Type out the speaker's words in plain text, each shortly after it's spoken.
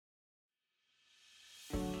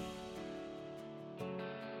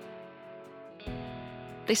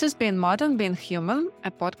This has been Modern Being Human, a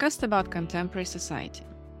podcast about contemporary society.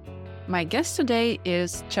 My guest today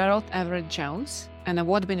is Gerald Everett Jones, an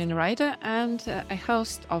award-winning writer and a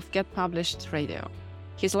host of Get Published Radio.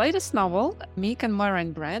 His latest novel, Meek and Moira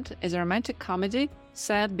and Bread, is a romantic comedy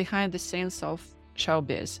set behind the scenes of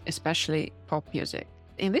showbiz, especially pop music.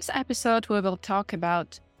 In this episode, we will talk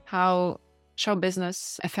about how show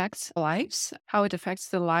business affects lives, how it affects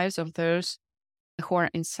the lives of those who are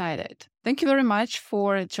inside it. Thank you very much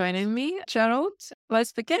for joining me, Gerald.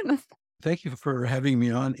 Let's begin. Thank you for having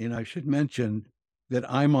me on. And I should mention that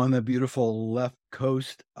I'm on the beautiful left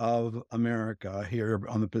coast of America here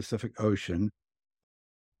on the Pacific Ocean,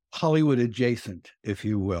 Hollywood adjacent, if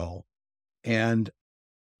you will. And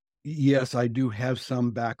yes, I do have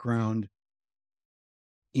some background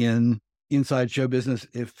in inside show business,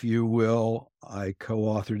 if you will. I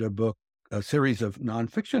co-authored a series of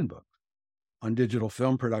nonfiction books on digital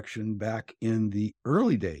film production back in the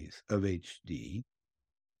early days of HD.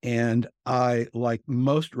 And I, like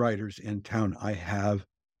most writers in town, I have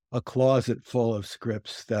a closet full of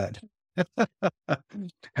scripts that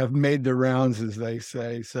have made the rounds, as they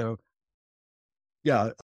say. So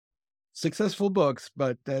yeah, successful books,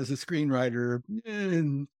 but as a screenwriter,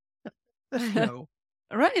 no.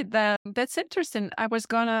 Right, that's interesting. I was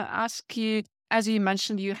going to ask you, as you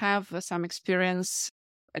mentioned, you have some experience,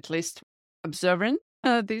 at least observing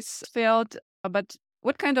this field, but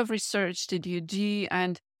what kind of research did you do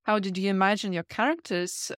and how did you imagine your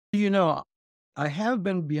characters? I have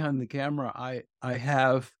been behind the camera. I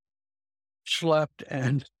have schlepped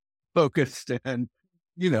and focused and,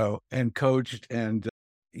 and coached and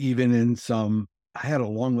even I had a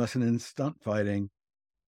long lesson in stunt fighting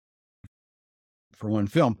for one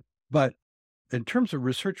film. But in terms of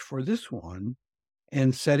research for this one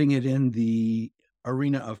and setting it in the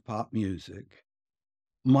arena of pop music,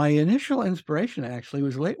 my initial inspiration actually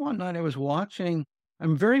was late one night.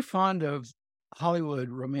 I'm very fond of Hollywood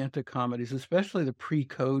romantic comedies, especially the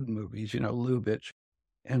pre-code movies, Lubitsch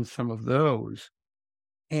and some of those.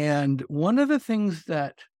 And one of the things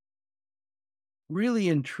that really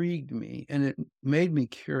intrigued me and it made me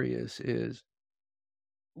curious is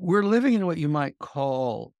we're living in what you might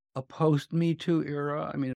call a post-Me Too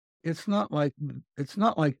era. I mean, it's not like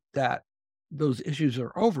that those issues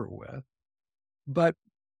are over with, but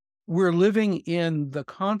we're living in the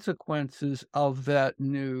consequences of that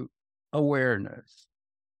new awareness.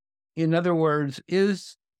 In other words,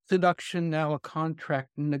 is seduction now a contract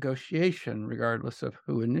negotiation, regardless of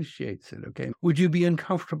who initiates it? Okay. Would you be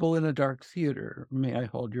uncomfortable in a dark theater? May I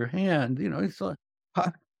hold your hand?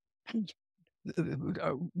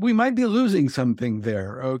 We might be losing something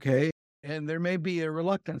there. Okay. And there may be a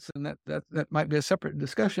reluctance, and that might be a separate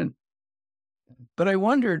discussion. But I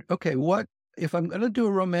wondered, okay, what if I'm going to do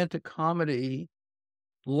a romantic comedy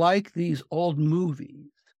like these old movies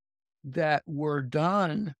that were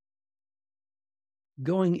done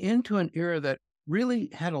going into an era that really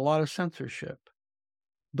had a lot of censorship,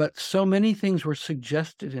 but so many things were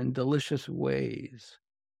suggested in delicious ways.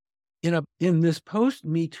 In this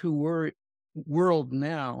post-Me Too world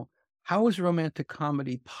now, how is romantic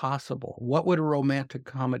comedy possible? What would a romantic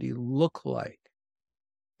comedy look like?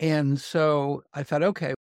 And so I thought,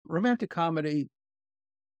 okay, romantic comedy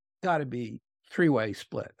got to be three-way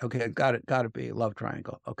split. Okay, got to be a love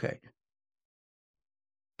triangle. Okay.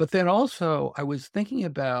 But then also I was thinking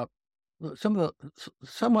about some of the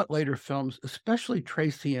somewhat later films, especially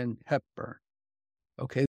Tracy and Hepburn.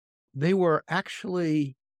 Okay. They were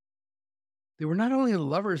not only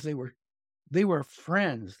lovers, they were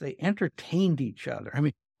friends. They entertained each other. I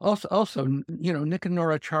mean, also, Nick and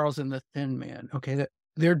Nora Charles and the Thin Man. Okay.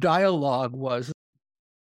 Their dialogue was,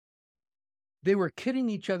 they were kidding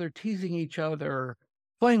each other, teasing each other,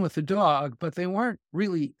 playing with the dog, but they weren't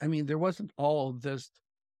really, there wasn't all this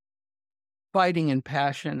fighting and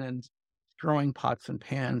passion and throwing pots and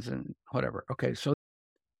pans and whatever. Okay, so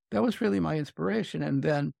that was really my inspiration. And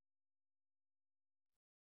then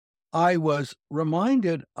I was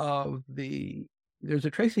reminded of there's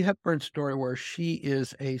a Tracy Hepburn story where she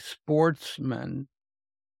is a sportsman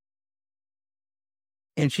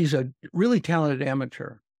and she's a really talented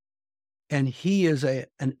amateur. And he is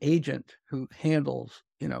an agent who handles,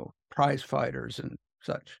 prize fighters and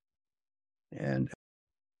such. And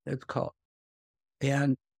it's called.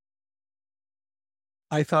 And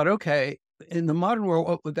I thought, okay, in the modern world,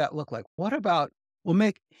 what would that look like? What about, we'll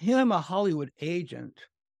make him a Hollywood agent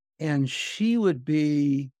and she would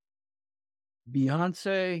be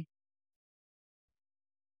Beyonce.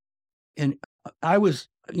 And I was,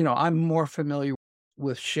 I'm more familiar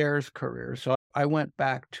with Cher's career. So I went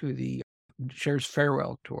back to the Cher's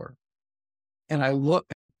farewell tour. And I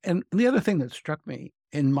looked, And the other thing that struck me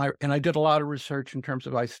and I did a lot of research in terms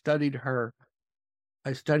of I studied the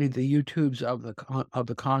YouTubes of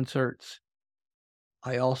the concerts.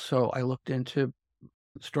 I looked into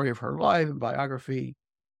the story of her life and biography.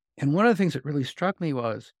 And one of the things that really struck me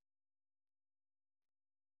was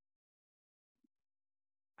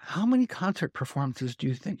how many concert performances do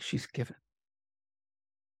you think she's given?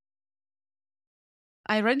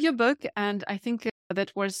 I read your book, and I think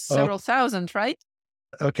that was Oh, several thousand, right?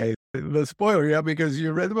 okay. The spoiler, yeah, because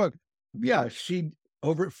you read the book. Yeah,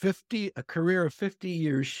 a career of 50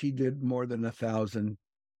 years, she did more than 1,000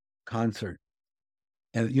 concerts.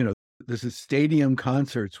 And, this is stadium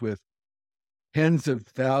concerts with tens of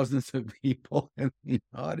thousands of people in the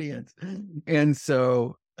audience. And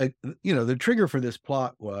so, the trigger for this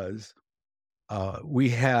plot was we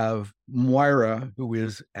have Moira, who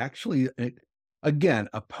is actually, again,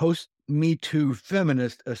 a post Me Too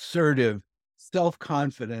feminist, assertive, self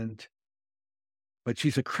confident, but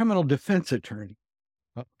she's a criminal defense attorney.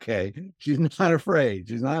 Okay. She's not afraid.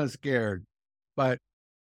 She's not scared. But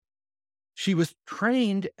she was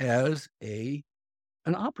trained as an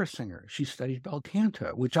opera singer. She studied bel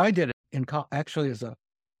canto, which I did actually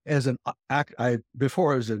as an act.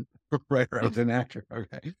 Before I was a writer, I was an actor.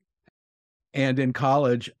 Okay. And in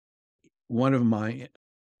college, one of my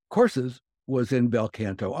courses was in bel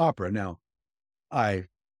canto opera. Now,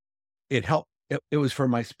 it helped. It was for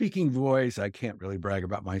my speaking voice. I can't really brag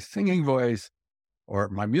about my singing voice or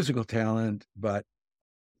my musical talent, but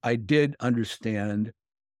I did understand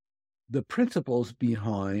the principles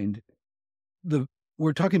behind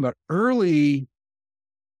we're talking about early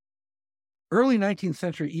 19th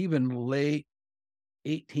century, even late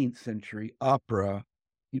 18th century opera,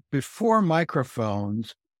 before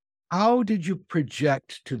microphones. How did you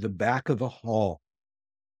project to the back of the hall?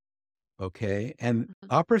 Okay. And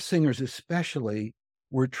opera singers, especially,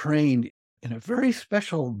 were trained in a very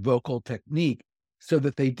special vocal technique so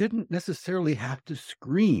that they didn't necessarily have to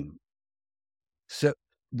scream. So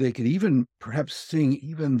they could even perhaps sing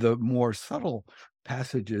even the more subtle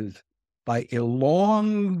passages by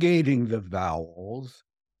elongating the vowels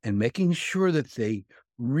and making sure that they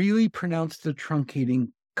really pronounce the truncating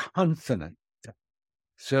consonant.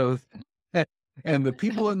 So, and the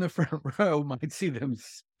people in the front row might see them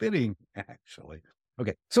spitting, actually.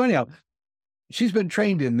 Okay. So anyhow, she's been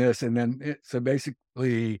trained in this. And then, so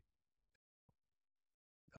basically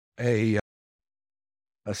a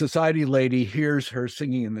society lady hears her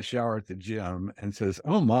singing in the shower at the gym and says,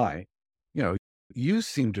 "Oh my, you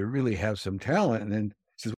seem to really have some talent." And then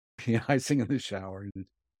she says, "Yeah, I sing in the shower."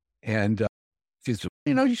 And she says,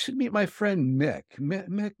 "You should meet my friend Mick.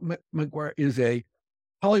 Mick McGuire is a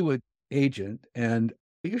Hollywood agent, and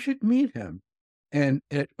you should meet him." And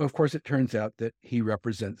of course, it turns out that he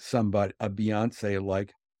represents a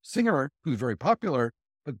Beyonce-like singer who's very popular.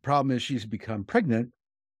 But the problem is she's become pregnant,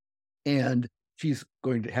 and she's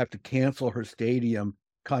going to have to cancel her stadium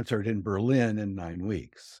concert in Berlin in 9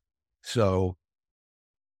 weeks. So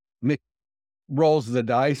Mick rolls the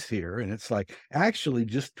dice here, and it's like, actually,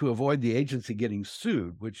 just to avoid the agency getting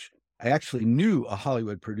sued, which I actually knew a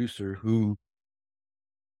Hollywood producer who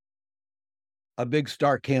a big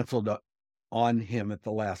star canceled on him at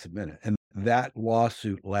the last minute. And that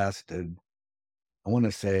lawsuit lasted, I want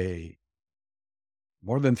to say,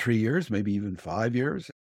 more than 3 years, maybe even 5 years.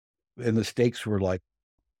 And the stakes were like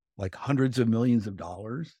hundreds of millions of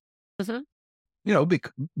dollars.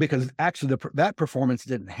 Because actually that performance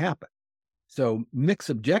didn't happen. So Mick's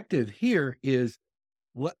objective here is,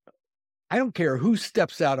 I don't care who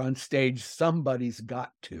steps out on stage, somebody's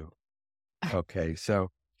got to. Okay, so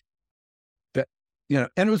that, and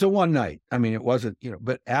it was a one night. I mean, it wasn't,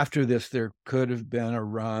 but after this, there could have been a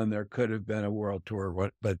run, there could have been a world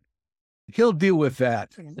tour, but he'll deal with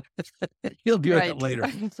that. He'll deal with it later.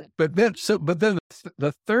 But then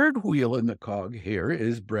the third wheel in the cog here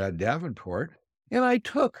is Brad Davenport. And I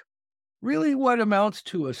took really what amounts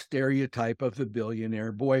to a stereotype of the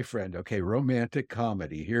billionaire boyfriend. Okay, romantic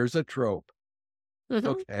comedy. Here's a trope.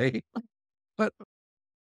 Okay. But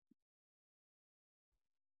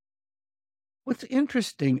what's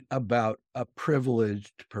interesting about a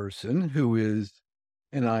privileged person who is,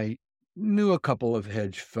 and I knew a couple of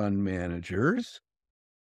hedge fund managers,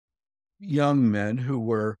 young men who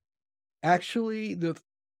were actually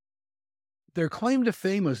their claim to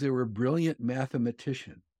fame was they were brilliant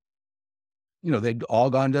mathematicians. They'd all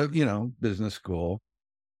gone to, business school,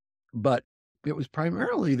 but it was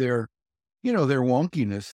primarily their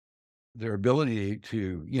wonkiness, their ability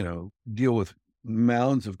to, deal with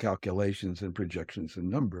mounds of calculations and projections and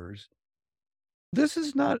numbers. This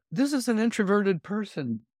is an introverted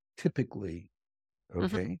person, typically.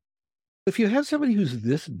 Okay. If you have somebody who's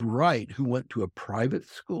this bright who went to a private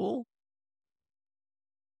school,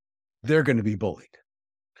 they're going to be bullied.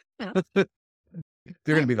 Yeah. They're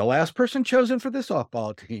going to be the last person chosen for the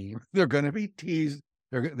softball team. They're going to be teased.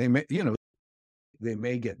 They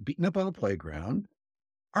may get beaten up on the playground.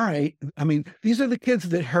 All right. I mean, these are the kids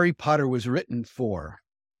that Harry Potter was written for.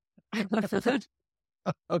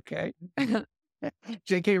 Okay.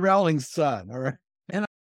 J.K. Rowling's son. All right. And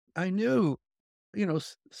I knew,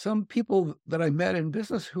 some people that I met in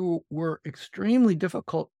business who were extremely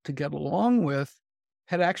difficult to get along with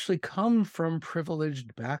had actually come from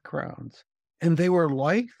privileged backgrounds. And they were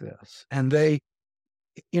like this. And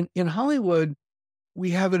in Hollywood,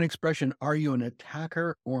 we have an expression, are you an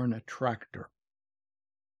attacker or an attractor?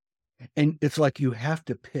 And it's like you have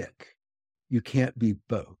to pick. You can't be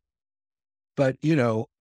both. But,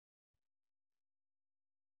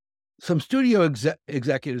 some studio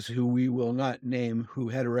executives who we will not name, who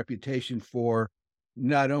had a reputation for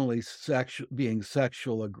not only being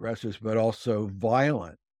sexual aggressors, but also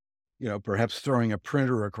violent, perhaps throwing a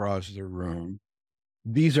printer across the room.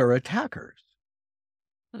 These are attackers.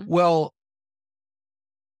 Well,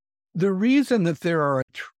 the reason that there are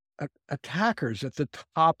attackers at the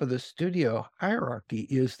top of the studio hierarchy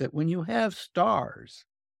is that when you have stars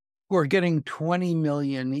who are getting $20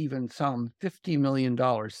 million, even some $50 million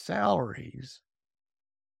salaries,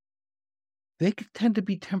 they tend to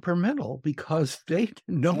be temperamental because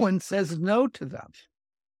no one says no to them.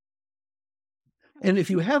 And if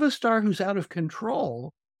you have a star who's out of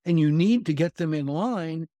control and you need to get them in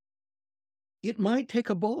line, it might take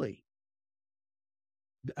a bully.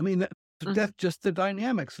 I mean, that's just the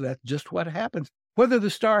dynamics. That's just what happens. Whether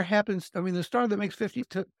the star the star that makes 50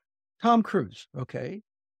 to Tom Cruise, okay?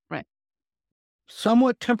 Right.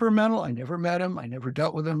 Somewhat temperamental. I never met him. I never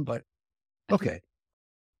dealt with him, but okay.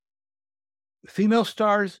 Female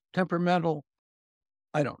stars, temperamental.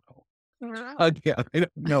 I don't know. Yeah, I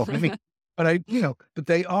don't know. I mean, but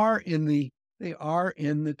they are in the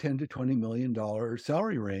 $10 to $20 million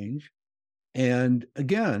salary range. And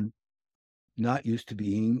again, not used to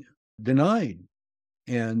being denied.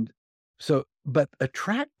 And so, but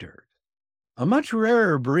attractors, a much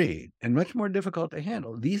rarer breed and much more difficult to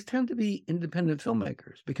handle. These tend to be independent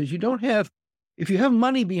filmmakers because if you have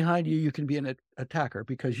money behind you, you can be an attacker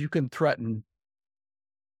because you can threaten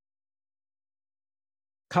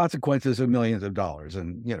consequences of millions of dollars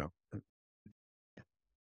and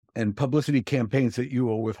publicity campaigns that you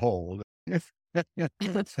will withhold.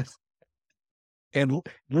 And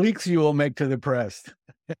leaks you will make to the press.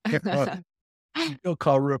 You'll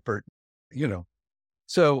call Rupert,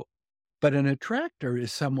 So, but an attractor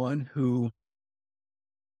is someone who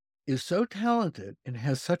is so talented and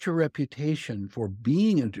has such a reputation for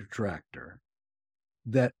being an attractor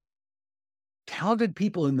that talented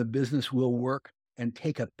people in the business will work and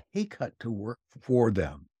take a pay cut to work for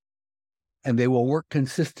them. And they will work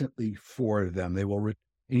consistently for them. And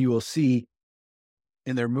you will see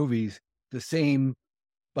in their movies the same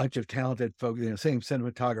bunch of talented folks, same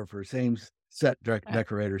cinematographer, same set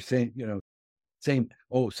decorator, same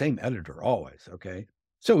editor always. Okay.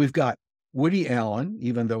 So we've got Woody Allen,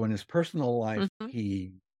 even though in his personal life,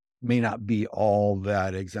 he may not be all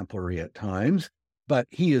that exemplary at times, but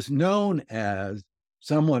he is known as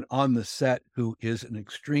someone on the set who is an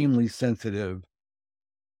extremely sensitive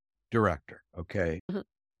director. Okay.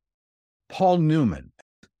 Paul Newman,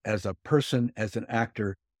 as a person, as an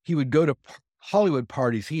actor, he would go to Hollywood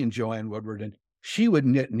parties, he and Joanne Woodward, and she would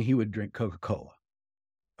knit and he would drink Coca-Cola.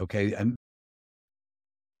 Okay. And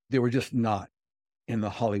they were just not in the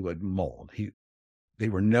Hollywood mold. They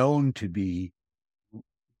were known to be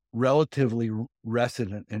relatively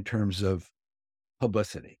resident in terms of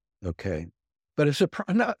publicity. Okay. But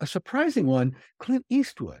a surprising one, Clint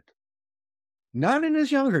Eastwood, not in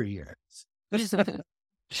his younger years.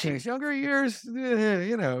 His younger years,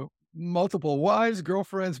 multiple wives,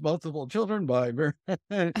 girlfriends, multiple children but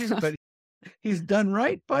he's done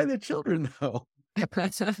right by the children though.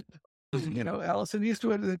 Allison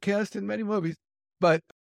Eastwood is cast in many movies, but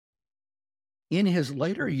in his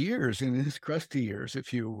later years, in his crusty years,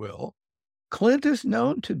 if you will, Clint is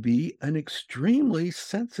known to be an extremely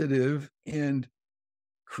sensitive and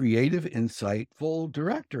creative, insightful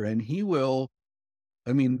director. And he will,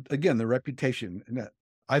 again, the reputation,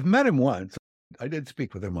 I've met him once. I did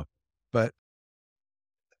speak with him once, but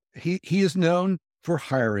he is known for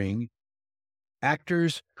hiring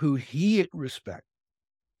actors who he respects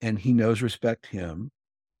and he knows respect him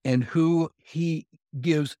and who he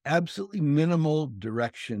gives absolutely minimal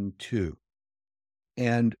direction to.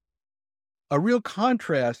 And a real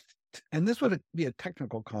contrast, and this would be a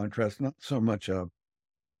technical contrast, not so much a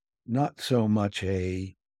not so much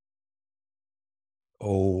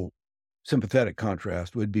sympathetic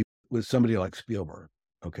contrast would be with somebody like Spielberg.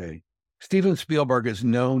 Okay. Steven Spielberg is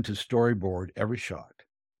known to storyboard every shot.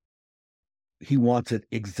 He wants it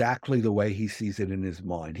exactly the way he sees it in his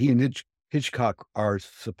mind. He and Hitchcock are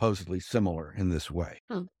supposedly similar in this way.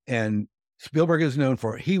 And Spielberg is known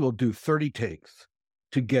for, he will do 30 takes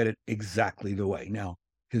to get it exactly the way. Now,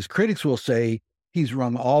 his critics will say he's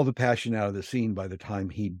wrung all the passion out of the scene by the time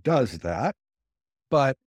he does that.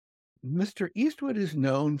 But Mr. Eastwood is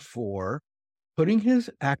known for putting his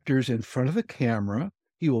actors in front of the camera.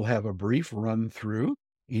 He will have a brief run through.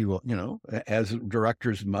 He will, as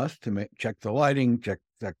directors must, to check the lighting, check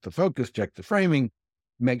the focus, check the framing,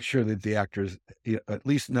 make sure that the actors at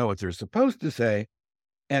least know what they're supposed to say.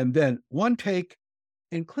 And then one take,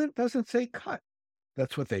 and Clint doesn't say cut.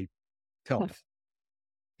 That's what they tell me.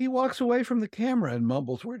 He walks away from the camera and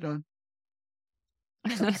mumbles, "We're done."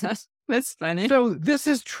 That's funny. So this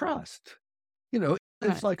is trust.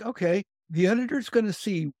 It's like, okay, the editor's going to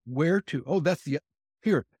see where to,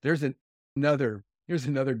 here's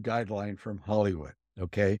another guideline from Hollywood,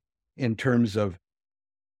 okay, in terms of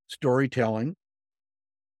storytelling,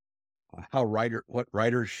 what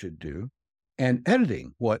writers should do, and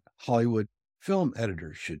editing. What Hollywood film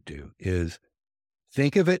editors should do is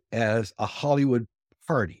think of it as a Hollywood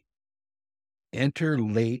party. Enter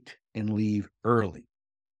late and leave early.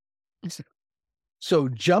 So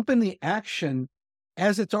jump in the action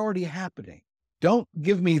as it's already happening. Don't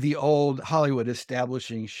give me the old Hollywood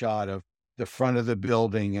establishing shot of the front of the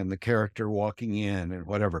building and the character walking in and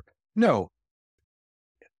whatever. No,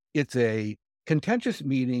 it's a contentious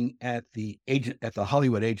meeting at the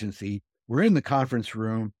Hollywood agency. We're in the conference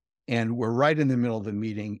room and we're right in the middle of the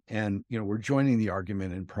meeting, and we're joining the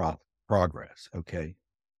argument in progress. Okay.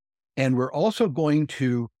 And we're also going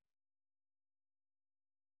to,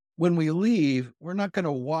 when we leave, we're not going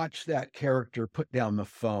to watch that character put down the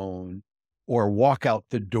phone or walk out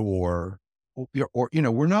the door, or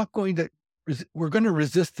we're going to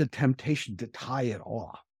resist the temptation to tie it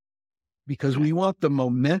off, because we want the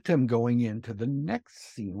momentum going into the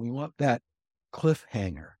next scene. We want that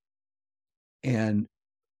cliffhanger. And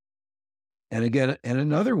again, and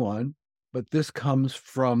another one, but this comes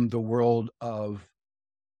from the world of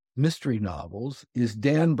mystery novels, is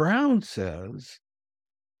Dan Brown says,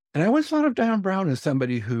 and I always thought of Dan Brown as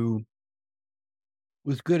somebody who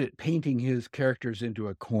was good at painting his characters into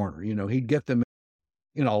a corner. He'd get them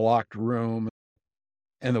in a locked room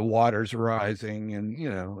and the water's rising, and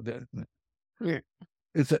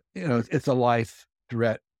it's a life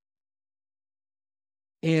threat.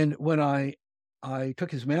 And when I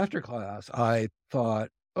took his master class, I thought,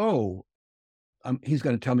 he's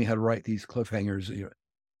going to tell me how to write these cliffhangers,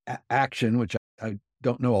 action, which I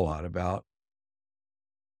don't know a lot about.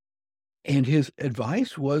 And his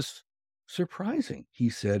advice was surprising. He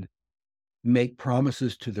said, make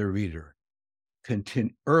promises to the reader,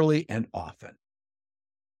 continue early and often.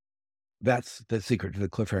 That's the secret to the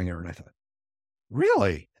cliffhanger. And I thought,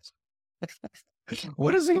 really?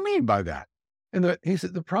 What does he mean by that? And he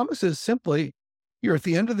said, the promise is simply, you're at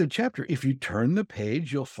the end of the chapter. If you turn the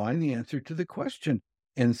page, you'll find the answer to the question.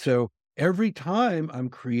 And so every time I'm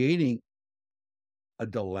creating a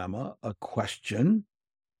dilemma, a question,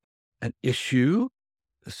 an issue,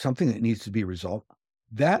 something that needs to be resolved,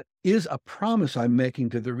 that is a promise I'm making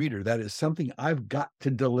to the reader. That is something I've got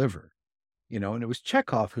to deliver. And it was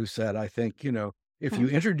Chekhov who said, I think, if you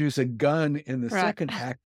introduce a gun in the second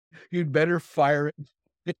act, you'd better fire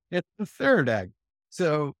it in the third act.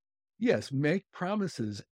 So yes, make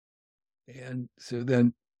promises. And so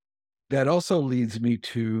then that also leads me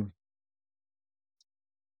to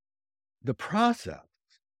the process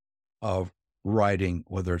of writing,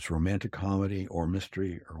 whether it's romantic comedy or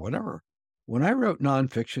mystery or whatever. When I wrote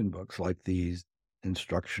nonfiction books like these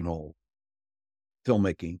instructional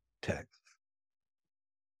filmmaking texts,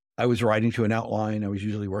 I was writing to an outline. I was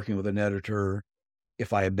usually working with an editor.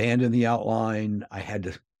 If I abandoned the outline, I had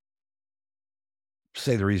to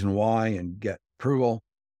say the reason why and get approval.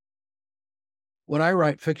 When I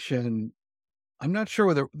write fiction, I'm not sure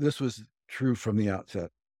whether this was true from the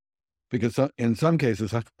outset, because in some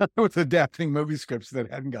cases I was adapting movie scripts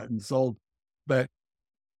that hadn't gotten sold. But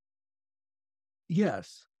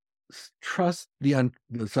yes, trust the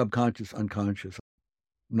subconscious, unconscious.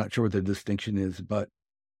 I'm not sure what the distinction is, but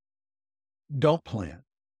don't plan.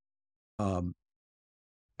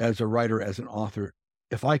 As a writer, as an author,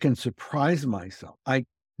 if I can surprise myself, I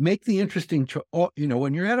make the interesting choice.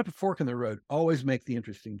 When you're at a fork in the road, always make the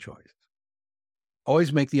interesting choice.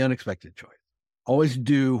 Always make the unexpected choice. Always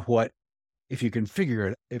do what, if you can figure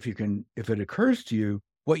it, if it occurs to you,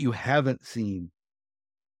 what you haven't seen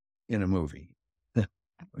in a movie.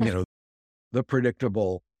 The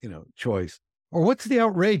predictable, choice. Or what's the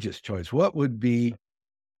outrageous choice? What would be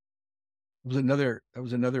some other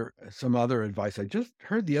advice I just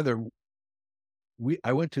heard the other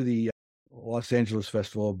I went to the Los Angeles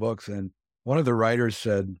Festival of Books, and one of the writers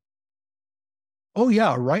said, "Oh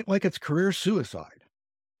yeah, write like it's career suicide."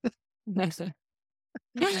 And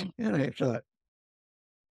I thought,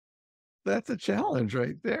 that's a challenge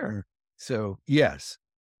right there. So yes,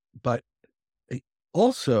 but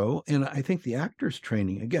also, and I think the actors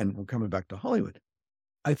training, again, we're coming back to Hollywood.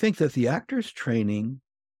 I think that the actors training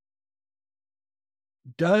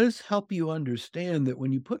does help you understand that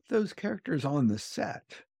when you put those characters on the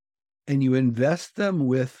set and you invest them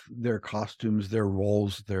with their costumes, their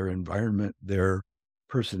roles, their environment, their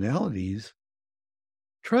personalities,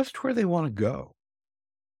 trust where they want to go.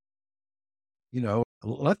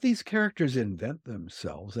 Let these characters invent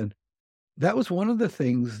themselves. And that was one of the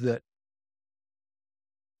things that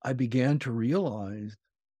I began to realize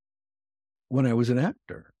when I was an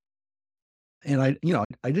actor. And I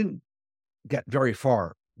didn't get very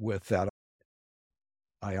far with that.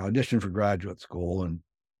 I auditioned for graduate school,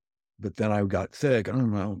 but then I got sick. I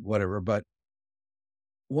don't know, whatever. But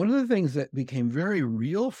one of the things that became very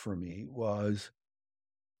real for me was,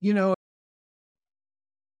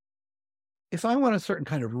 if I want a certain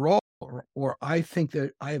kind of role, or I think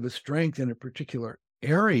that I have a strength in a particular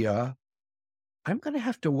area, I'm going to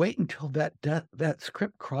have to wait until that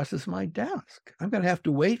script crosses my desk. I'm going to have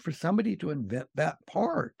to wait for somebody to invent that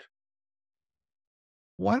part.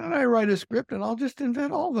 Why don't I write a script and I'll just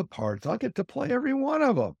invent all the parts? I'll get to play every one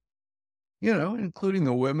of them, including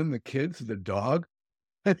the women, the kids, the dog.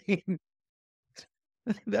 I mean,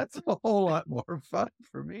 that's a whole lot more fun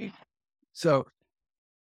for me. So,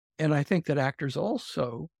 and I think that actors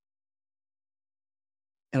also,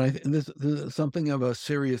 and this is something of a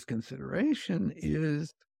serious consideration,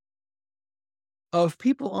 is of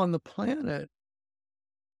people on the planet.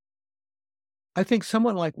 I think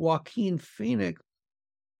someone like Joaquin Phoenix,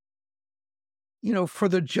 for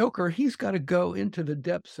the Joker, he's got to go into the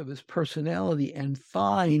depths of his personality and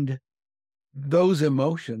find those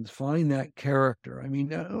emotions, find that character. I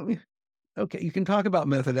mean, okay, you can talk about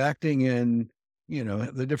method acting and,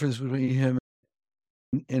 the difference between him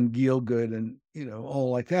and Gielgud and,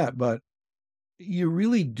 all like that. But you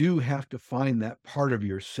really do have to find that part of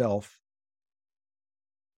yourself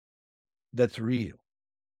that's real.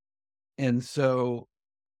 And so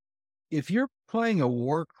if you're playing a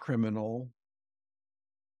war criminal,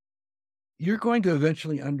 you're going to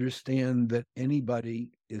eventually understand that anybody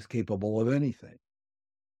is capable of anything.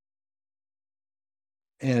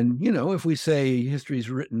 And, if we say history is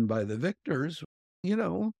written by the victors,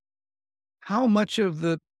 how much of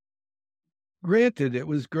granted, it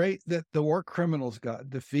was great that the war criminals got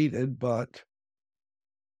defeated, but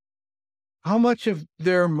how much of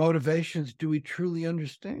their motivations do we truly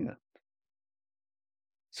understand?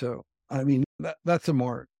 So, I mean, that's a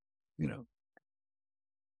more,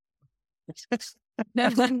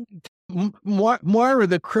 Moira,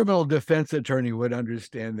 the criminal defense attorney, would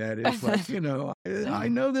understand that. It's like, I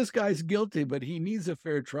know this guy's guilty, but he needs a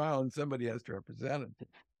fair trial and somebody has to represent him.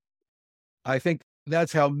 I think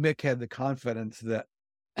that's how Mick had the confidence to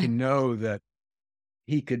know that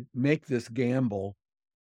he could make this gamble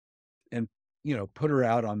and, put her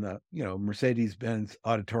out on the, Mercedes-Benz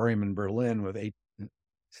auditorium in Berlin with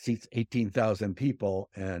 18,000 people.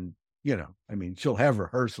 And, she'll have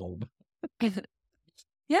rehearsal.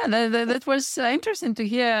 Yeah, that was interesting to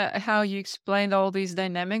hear how you explained all these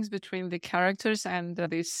dynamics between the characters and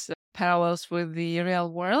these parallels with the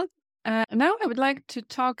real world. Now I would like to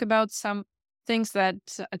talk about some things that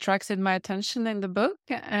attracted my attention in the book,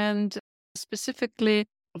 and specifically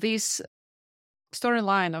this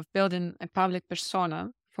storyline of building a public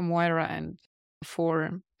persona for Moira and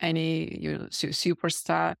for any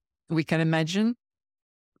superstar we can imagine.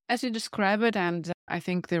 As you describe it, and I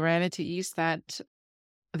think the reality is that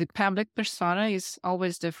the public persona is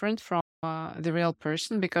always different from the real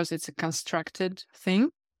person because it's a constructed thing.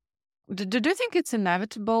 Do you think it's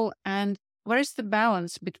inevitable? And where is the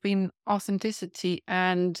balance between authenticity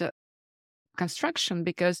and construction?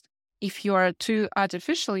 Because if you are too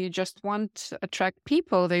artificial, you just want to attract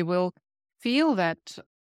people, they will feel that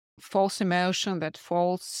false emotion, that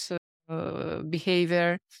false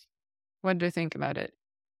behavior. What do you think about it?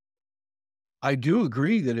 I do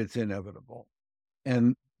agree that it's inevitable.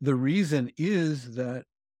 And the reason is that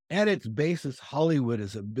at its basis, Hollywood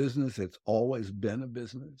is a business. It's always been a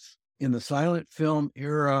business. In the silent film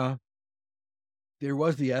era, there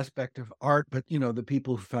was the aspect of art, but, the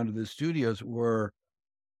people who founded the studios were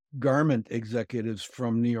garment executives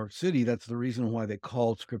from New York City. That's the reason why they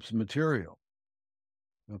call scripts material.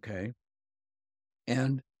 Okay.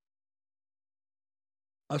 And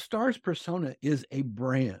a star's persona is a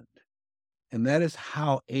brand. And that is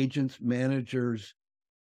how agents, managers,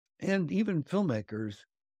 and even filmmakers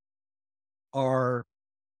are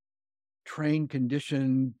trained,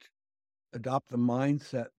 conditioned, adopt the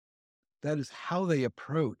mindset. That is how they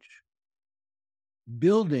approach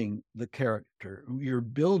building the character. You're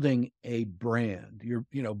building a brand. You're,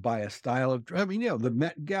 by a style of, the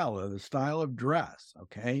Met Gala, the style of dress.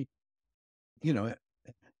 Okay.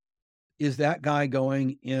 Is that guy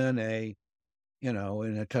going in in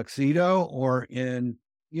a tuxedo or in,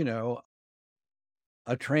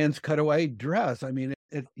 a trans cutaway dress? I mean,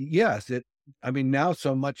 now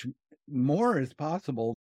so much more is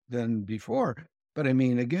possible than before. But I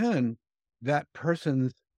mean, again, that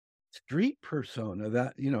person's street persona,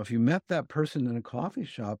 that, if you met that person in a coffee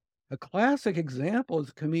shop, a classic example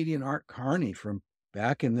is comedian Art Carney from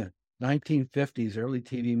back in the 1950s, early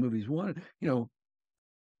TV movies.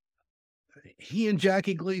 He and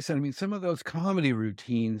Jackie Gleason, I mean, some of those comedy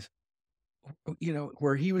routines,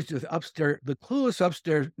 where he was just upstairs, the clueless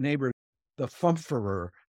upstairs neighbor, the frumferer.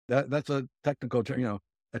 That's a technical term,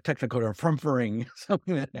 frumfering,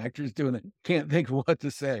 something that actors do and they can't think of what to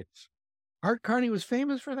say. Art Carney was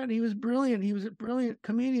famous for that. He was brilliant. He was a brilliant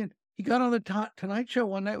comedian. He got on the Tonight Show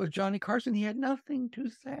one night with Johnny Carson. He had nothing to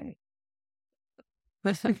say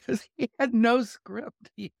because he had no script.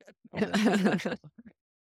 He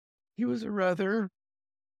was a rather,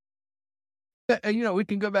 we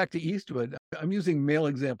can go back to Eastwood. I'm using male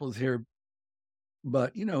examples here,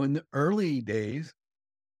 but, in the early days,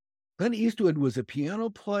 Clint Eastwood was a piano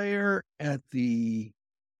player at the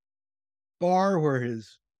bar where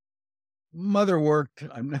his mother worked.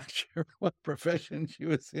 I'm not sure what profession she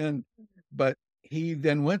was in, but he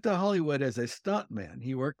then went to Hollywood as a stuntman.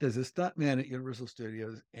 He worked as a stuntman at Universal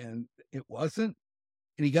Studios, and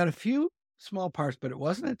he got a few small parts, but it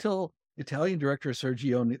wasn't until Italian director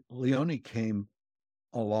Sergio Leone came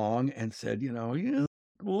along and said, you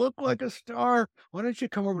look like a star. Why don't you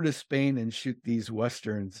come over to Spain and shoot these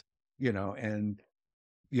Westerns, and,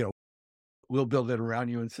 we'll build it around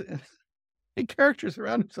you. And characters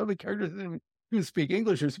around him, some of the characters didn't even speak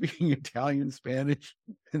English or speaking Italian, Spanish,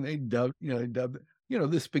 and they dubbed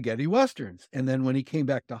the spaghetti Westerns. And then when he came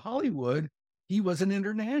back to Hollywood, he was an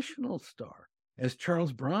international star, as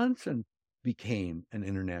Charles Bronson became an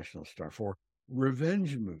international star for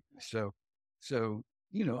revenge movies. So,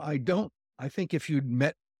 I think if you'd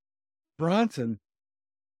met Bronson,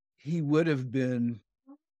 he would have been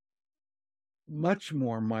much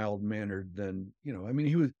more mild-mannered than,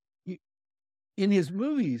 in his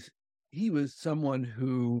movies, he was someone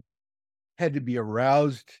who had to be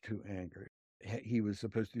aroused to anger. He was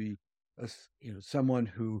supposed to be someone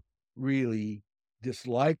who really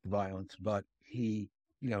disliked violence, but he,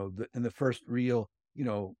 in the first reel,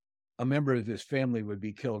 a member of his family would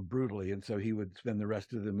be killed brutally. And so he would spend the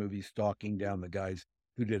rest of the movie stalking down the guys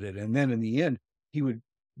who did it. And then in the end, the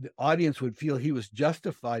audience would feel he was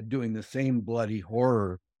justified doing the same bloody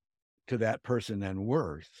horror to that person and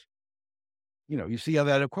worse. You see how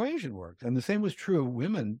that equation works. And the same was true of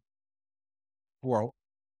women for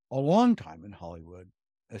a long time in Hollywood,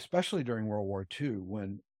 especially during World War II,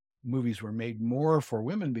 when movies were made more for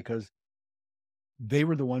women because they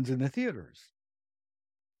were the ones in the theaters.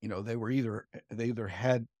 They either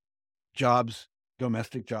had jobs,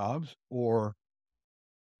 domestic jobs, or,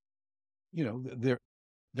 there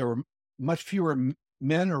were much fewer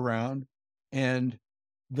men around, and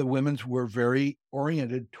the women's were very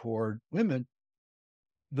oriented toward women.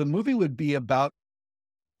 The movie would be about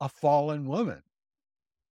a fallen woman.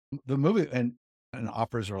 The movie, and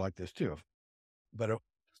operas are like this too, but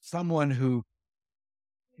someone who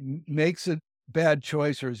makes a bad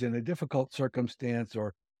choice or is in a difficult circumstance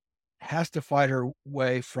or has to fight her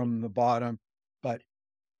way from the bottom, but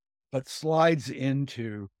slides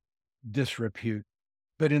into disrepute.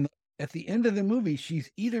 But at the end of the movie, she's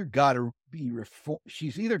either got to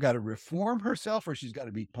reform herself or she's got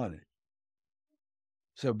to be punished.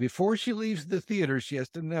 So before she leaves the theater, she has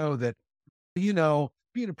to know that, being a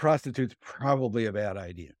prostitute's probably a bad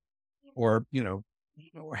idea, or,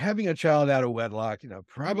 or having a child out of wedlock,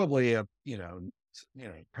 probably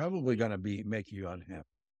probably going to make you unhappy.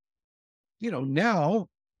 Now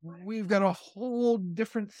we've got a whole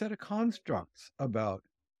different set of constructs about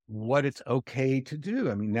what it's okay to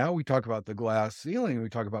do. I mean, now we talk about the glass ceiling, we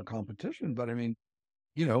talk about competition, but I mean,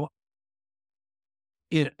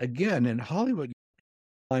 again, in Hollywood,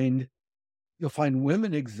 you'll find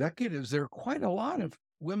women executives. There are quite a lot of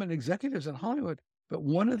women executives in Hollywood, But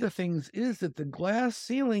one of the things is that the glass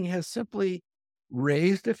ceiling has simply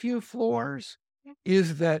raised a few floors,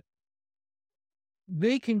 is that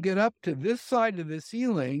they can get up to this side of the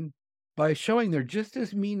ceiling by showing they're just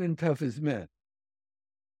as mean and tough as men.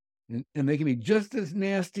 And they can be just as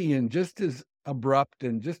nasty and just as abrupt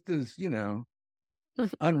and just as,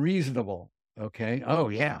 unreasonable. Okay. Oh,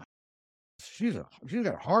 yeah. She's got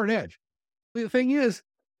a hard edge. The thing is,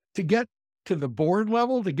 to get to the board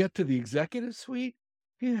level, to get to the executive suite,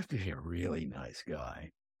 you have to be a really nice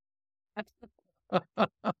guy.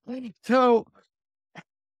 So,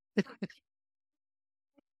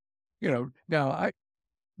 now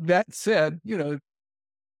that said,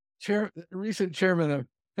 recent chairman of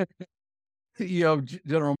CEO of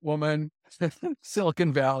General Woman,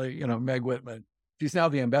 Silicon Valley, Meg Whitman. She's now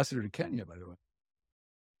the ambassador to Kenya, by the way.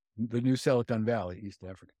 The new Silicon Valley, East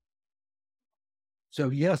Africa. So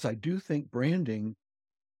yes, I do think branding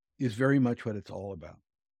is very much what it's all about.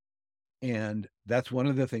 And that's one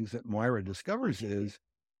of the things that Moira discovers is,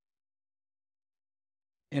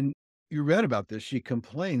 and you read about this, she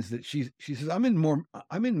complains that she says, I'm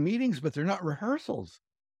in meetings, but they're not rehearsals.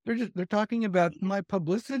 They're talking about my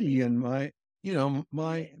publicity and my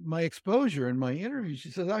exposure and my interviews.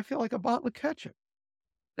 She says, I feel like a bottle of ketchup.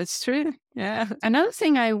 That's true. Yeah. Another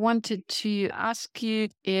thing I wanted to ask you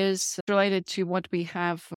is related to what we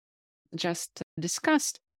have just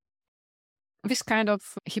discussed. This kind of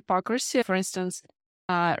hypocrisy, for instance,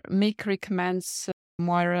 Mick recommends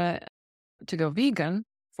Moira to go vegan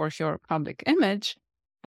for her public image,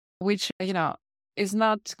 which, is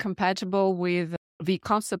not compatible with the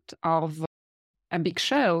concept of a big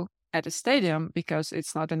show at a stadium because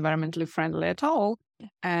it's not environmentally friendly at all.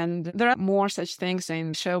 And there are more such things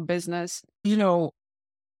in show business. The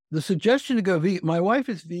suggestion to go vegan, my wife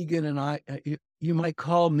is vegan and you might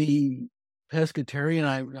call me pescatarian.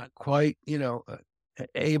 I'm not quite,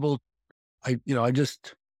 able.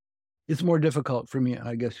 It's more difficult for me,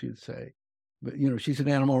 I guess you'd say. But, she's an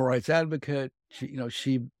animal rights advocate.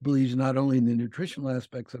 She believes not only in the nutritional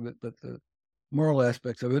aspects of it, but the moral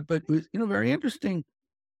aspects of it. But it was, very interesting.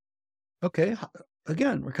 Okay.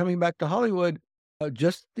 Again, we're coming back to Hollywood.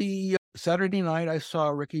 Just the Saturday night, I saw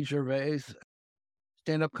Ricky Gervais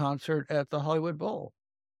stand-up concert at the Hollywood Bowl.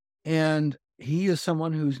 And he is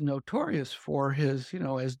someone who's notorious for his,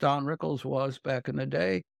 as Don Rickles was back in the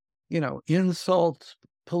day, insults,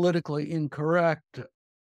 politically incorrect,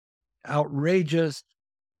 outrageous.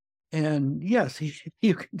 And yes,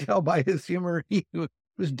 you can tell by his humor, he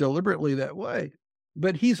was deliberately that way.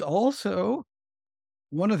 But he's also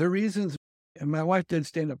one of the reasons, and my wife did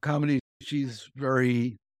stand-up comedy. She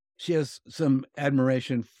has some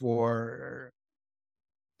admiration for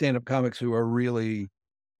stand-up comics who are really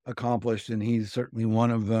accomplished, and he's certainly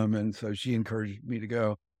one of them. And so she encouraged me to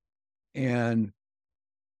go. And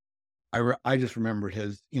I just remembered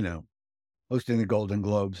his, hosting the Golden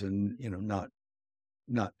Globes and,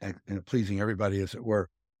 not pleasing everybody, as it were.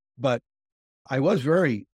 But I was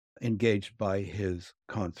very engaged by his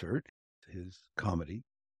concert, his comedy.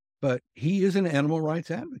 But he is an animal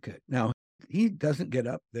rights advocate. Now, he doesn't get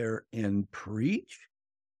up there and preach,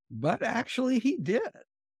 but actually he did.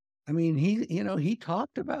 I mean, he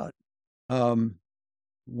talked about one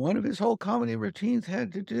of his whole comedy routines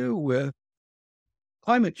had to do with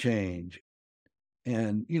climate change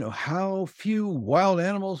and, how few wild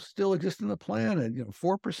animals still exist on the planet.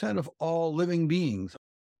 4% of all living beings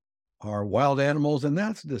are wild animals, and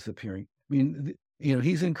that's disappearing. I mean,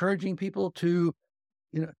 he's encouraging people to,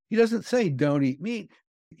 he doesn't say don't eat meat.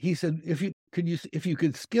 He said, if you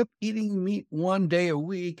could skip eating meat one day a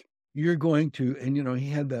week, you're going to, and,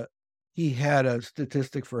 he had a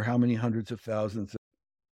statistic for how many hundreds of thousands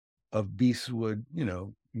of beasts would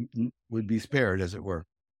be spared, as it were.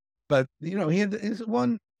 But, he had his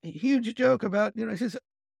one huge joke about, he says,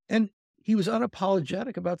 and he was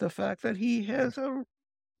unapologetic about the fact that he has a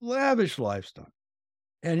lavish lifestyle.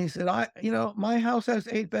 And he said, my house has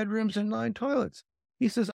 8 bedrooms and 9 toilets. He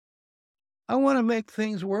says, I want to make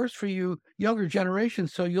things worse for you younger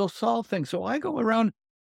generations so you'll solve things. So I go around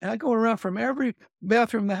from every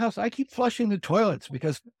bathroom in the house. I keep flushing the toilets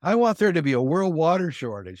because I want there to be a world water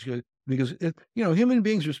shortage because human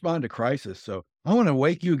beings respond to crisis. So I want to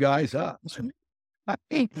wake you guys up.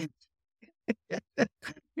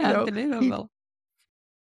 Unbelievable.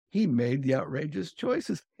 He made the outrageous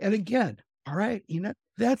choices. And again, all right,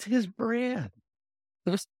 that's his brand.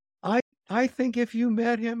 I think if you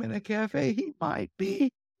met him in a cafe, he might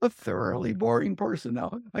be a thoroughly boring person.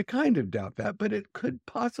 Now, I kind of doubt that, but it could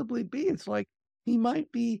possibly be. It's like he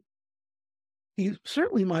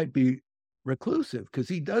certainly might be reclusive because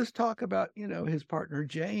he does talk about, his partner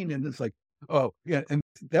Jane. And it's like, Oh, yeah, and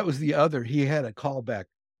that was the other. He had a callback,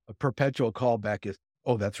 a perpetual callback is,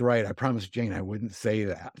 "Oh, that's right. I promised Jane I wouldn't say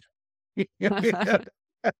that."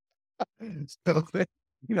 So they,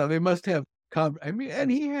 they must have I mean,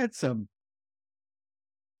 and he had some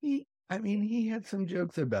he had some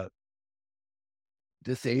jokes about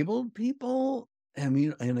disabled people. I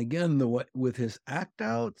mean, and again, the what with his act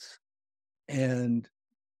outs, and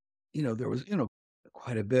there was,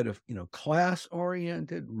 quite a bit of, class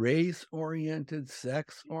oriented, race oriented,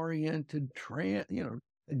 sex oriented,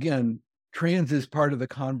 again, trans is part of the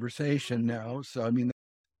conversation now. So, I mean,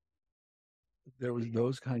 there was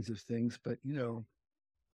those kinds of things, but,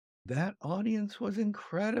 that audience was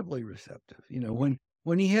incredibly receptive.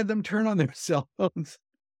 When he had them turn on their cell phones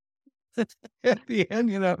at the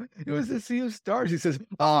end, it was the Sea of Stars. He says,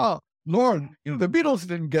 "Oh, Lord, the Beatles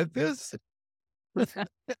didn't get this."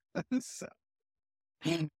 So,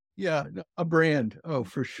 yeah, a brand. Oh,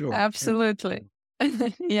 for sure. Absolutely.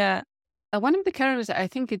 Yeah. One of the characters, I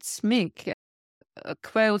think it's Mick,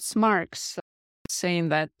 quotes Marx, saying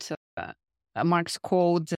that Marx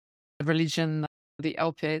called religion the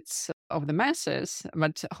opiates of the masses,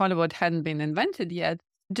 but Hollywood hadn't been invented yet.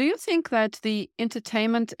 Do you think that the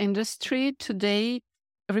entertainment industry today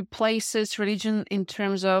replaces religion in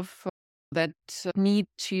terms of that need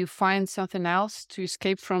to find something else to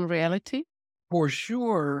escape from reality? For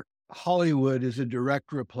sure, Hollywood is a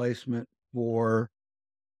direct replacement for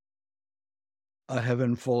a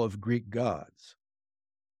heaven full of Greek gods.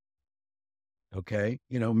 Okay.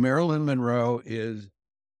 Marilyn Monroe is,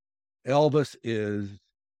 Elvis is,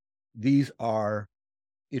 these are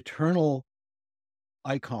eternal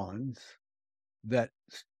icons that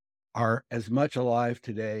are as much alive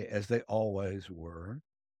today as they always were,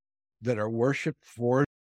 that are worshiped for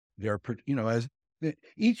their, as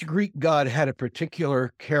each Greek god had a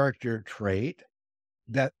particular character trait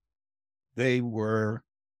that they were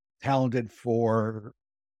talented for,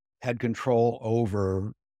 had control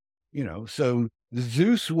over, so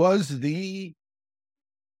Zeus was the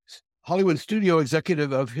Hollywood studio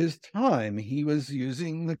executive of his time. He was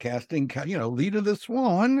using the casting, lead of the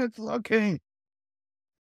swan. It's okay.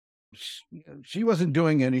 She wasn't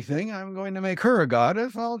doing anything. I'm going to make her a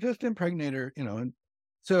goddess. I'll just impregnate her, And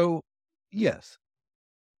so, yes,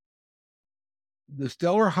 the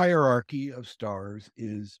stellar hierarchy of stars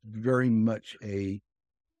is very much a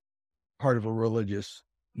part of a religious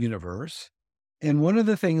universe. And one of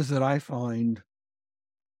the things that I find,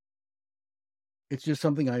 it's just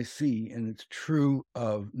something I see, and it's true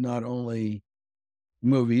of not only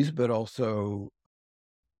movies, but also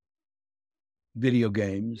video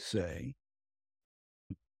games, say,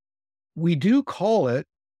 we do call it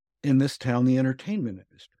in this town the entertainment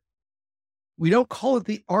industry. We don't call it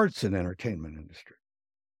the arts and entertainment industry.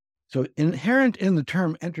 So inherent in the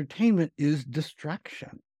term entertainment is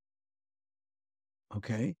distraction.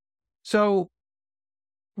 Okay. So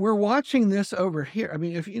we're watching this over here. I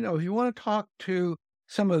mean, if you want to talk to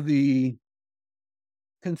some of the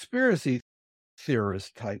conspiracy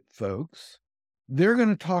theorist type folks, they're going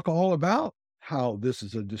to talk all about how this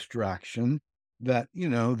is a distraction that,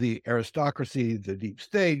 the aristocracy, the deep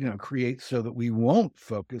state, creates so that we won't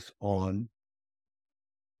focus on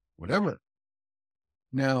whatever.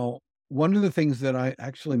 Now, one of the things that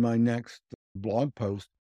my next blog post,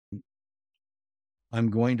 I'm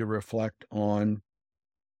going to reflect on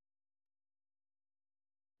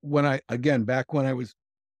back when I was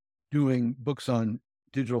doing books on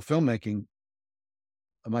digital filmmaking,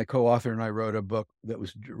 my co-author and I wrote a book that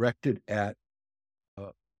was directed at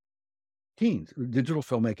teens, digital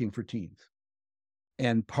filmmaking for teens.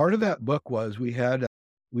 And part of that book was we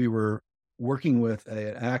were working with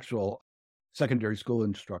an actual secondary school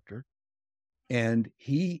instructor, and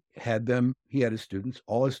he had his students,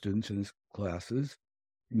 all his students in his classes,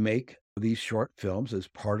 make these short films as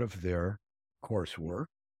part of their coursework.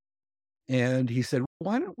 And he said,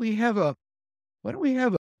 why don't we have a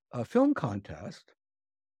film contest,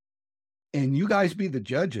 and you guys be the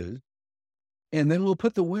judges, and then we'll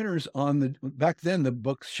put the winners on back then the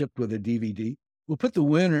books shipped with a DVD. We'll put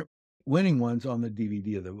the winning ones on the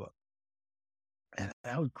DVD of the book. And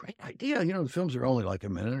that was a great idea. The films are only like a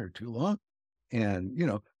minute or two long. And,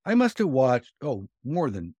 I must have watched, more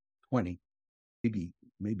than 20,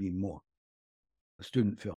 maybe more,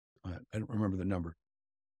 student film. I don't remember the number.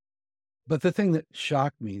 But the thing that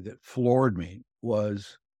shocked me, that floored me,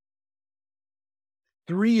 was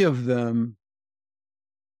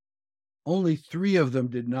only three of them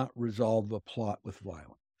did not resolve the plot with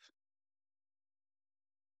violence.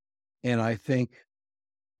 And I think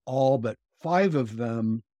all but 5 of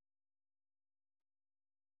them,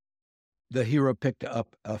 the hero picked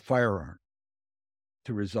up a firearm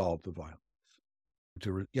to resolve the violence,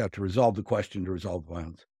 to resolve the question, to resolve the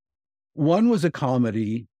violence. One was a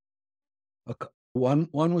comedy, one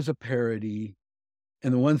was a parody,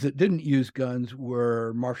 and the ones that didn't use guns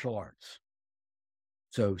were martial arts.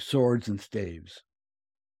 So swords and staves.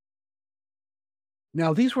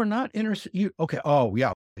 Now, these were not oh,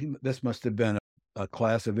 yeah, this must have been a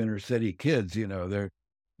class of inner city kids, their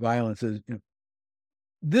violence is,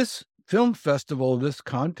 This film festival, this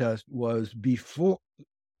contest was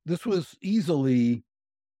this was easily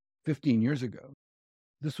 15 years ago.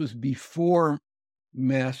 This was before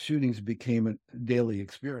mass shootings became a daily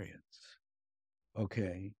experience.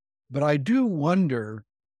 Okay. But I do wonder,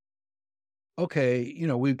 okay,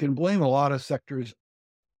 we can blame a lot of sectors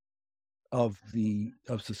of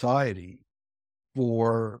society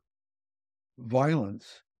for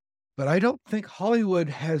violence, but I don't think Hollywood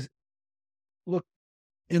has looked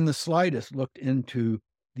in the slightest into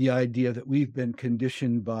the idea that we've been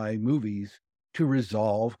conditioned by movies to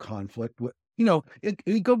resolve conflict with,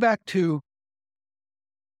 we go back to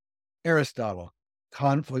Aristotle,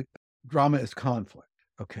 drama is conflict.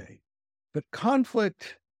 Okay. But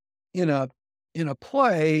conflict in a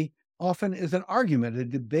play often is an argument, a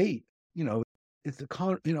debate. It's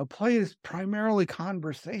play is primarily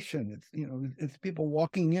conversation. It's people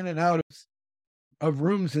walking in and out of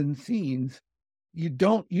rooms and scenes. You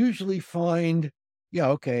don't usually find,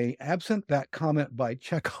 absent that comment by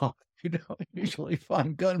Chekhov, you don't usually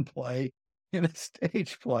find gunplay in a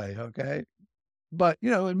stage play. Okay. But,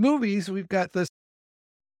 in movies, we've got this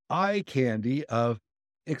eye candy of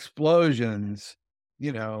explosions,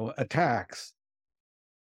 attacks,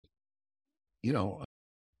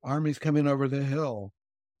 armies coming over the hill.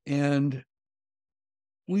 And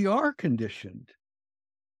we are conditioned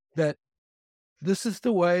that this is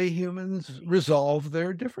the way humans resolve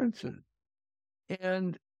their differences.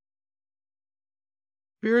 And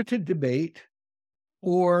spirited debate,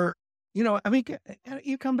 or,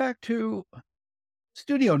 you come back to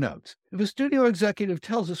studio notes. If a studio executive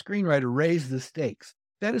tells a screenwriter, raise the stakes,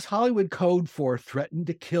 that is Hollywood code for threaten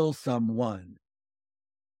to kill someone,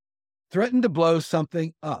 threaten to blow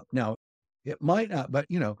something up. Now, it might not, but,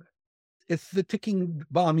 it's the ticking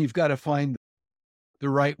bomb. You've got to find the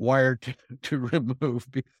right wire to remove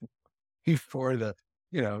before the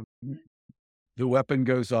weapon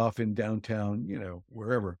goes off in downtown,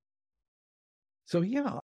 wherever. So,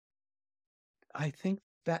 yeah, I think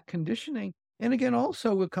that conditioning, and again,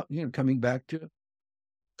 also, coming back to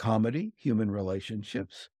comedy, human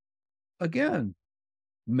relationships, again,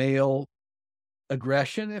 male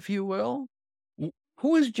aggression, if you will.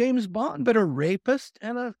 Who is James Bond but a rapist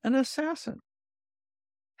and an assassin?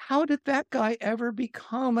 How did that guy ever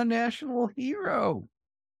become a national hero?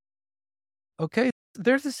 Okay,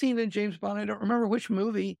 there's a scene in James Bond, I don't remember which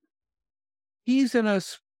movie. He's in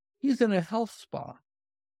a health spa.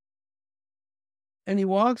 And he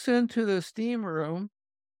walks into the steam room,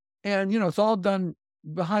 and, it's all done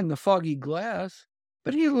behind the foggy glass,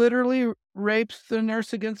 but he literally rapes the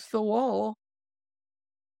nurse against the wall.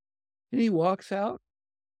 And he walks out,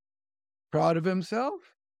 proud of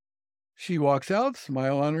himself. She walks out,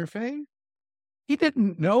 smile on her face. He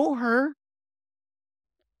didn't know her.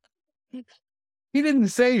 He didn't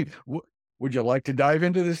say, would you like to dive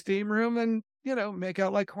into the steam room and, make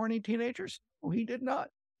out like horny teenagers? No, he did not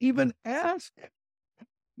even ask.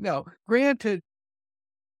 Now, granted,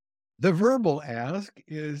 the verbal ask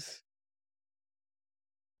is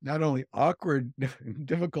not only awkward,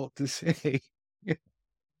 difficult to say,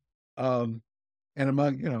 and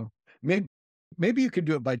among, maybe you could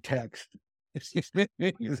do it by text.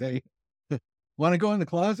 You say, want to go in the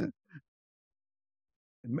closet?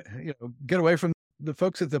 Get away from the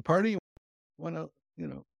folks at the party? Want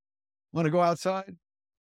to go outside?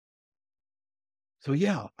 So,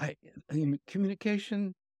 yeah, I mean,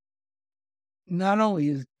 communication not only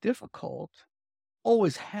is difficult,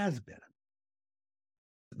 always has been.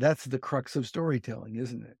 That's the crux of storytelling,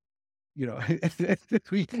 isn't it?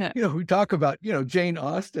 We talk about, Jane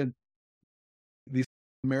Austen, the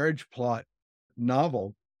marriage plot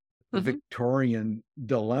novel, The Victorian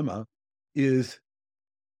Dilemma, is,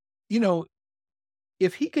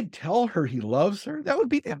 if he could tell her he loves her, that would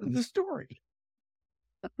be the end of the story.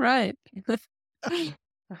 Right.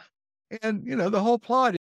 And, the whole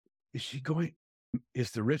plot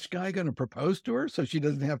is the rich guy going to propose to her so she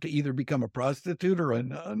doesn't have to either become a prostitute or a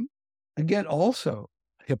nun? Again, also,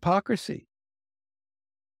 hypocrisy.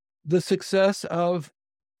 The success of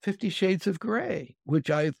 50 Shades of Grey, which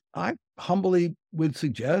I humbly would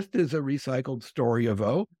suggest is a recycled story of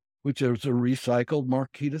O, which is a recycled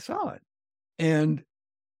Marquis de Sade. And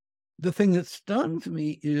the thing that stuns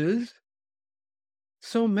me is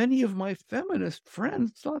so many of my feminist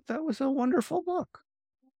friends thought that was a wonderful book.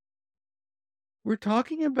 We're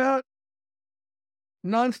talking about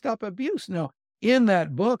nonstop abuse. Now, in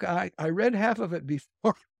that book, I read half of it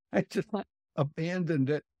before I just abandoned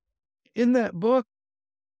it. In that book,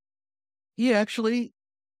 he actually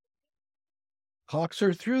talks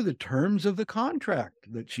her through the terms of the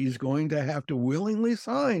contract that she's going to have to willingly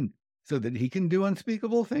sign so that he can do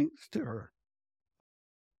unspeakable things to her.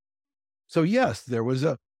 So yes, there was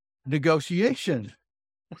a negotiation.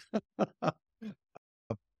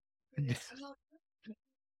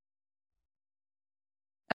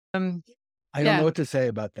 I don't know what to say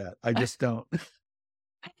about that. I just don't.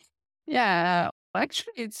 Yeah,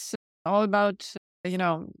 actually, it's all about,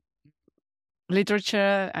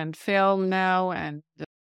 literature and film now, and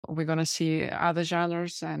we're going to see other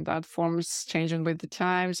genres and art forms changing with the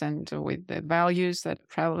times and with the values that are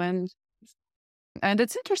prevalent. And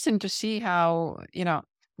it's interesting to see how,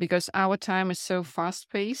 because our time is so fast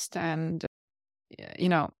paced and,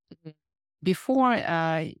 before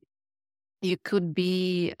you could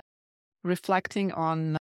be reflecting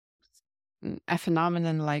on a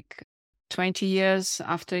phenomenon like 20 years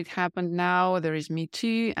after it happened. Now there is Me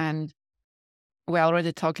Too, and we're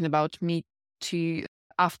already talking about Me Too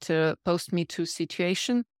after post Me Too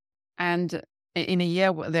situation. And in a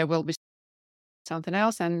year, there will be something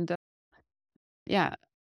else. And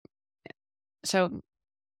so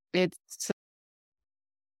it's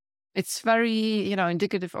very,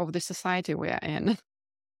 indicative of the society we are in.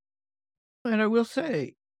 And I will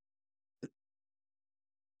say,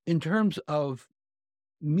 in terms of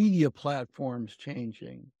media platforms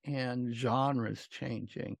changing and genres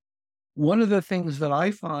changing, one of the things that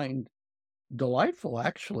I find delightful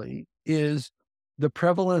actually is the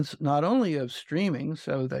prevalence not only of streaming,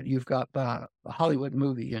 so that you've got the Hollywood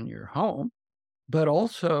movie in your home, but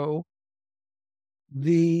also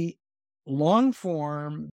the long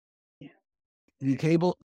form, the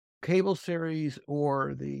cable series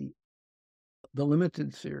or the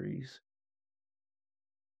limited series.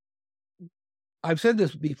 I've said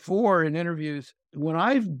this before in interviews. When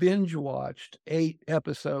I've binge watched 8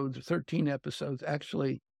 episodes, 13 episodes,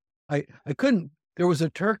 actually, I couldn't. There was a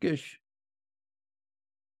Turkish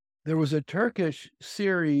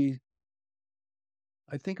series,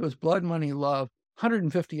 I think it was Blood, Money, Love,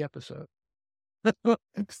 150 episodes.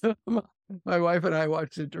 So my wife and I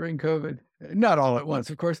watched it during COVID, not all at once,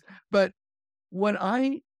 of course, but when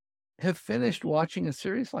I have finished watching a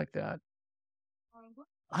series like that,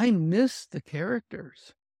 I miss the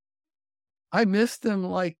characters. I miss them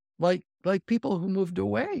like people who moved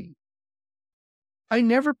away. I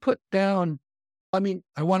never put down, I mean,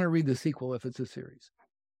 I want to read the sequel if it's a series,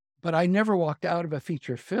 but I never walked out of a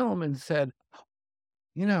feature film and said,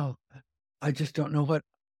 I just don't know what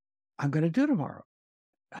I'm going to do tomorrow.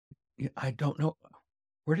 I don't know.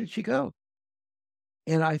 Where did she go?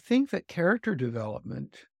 And I think that character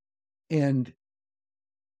development and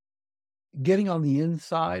getting on the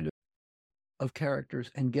inside of characters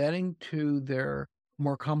and getting to their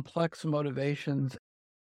more complex motivations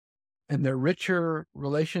and their richer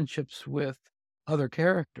relationships with other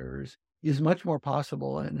characters is much more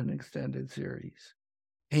possible in an extended series.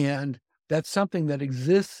 And that's something that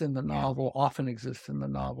exists in the novel, often exists in the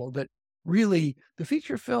novel, that really the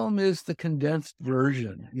feature film is the condensed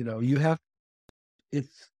version. You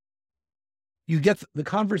get the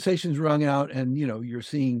conversations wrung out and, you're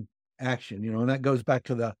seeing action, and that goes back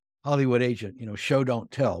to the Hollywood agent, show, don't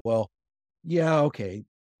tell. Well, yeah, okay.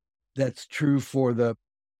 That's true for the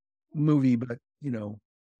movie, but,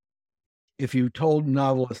 if you told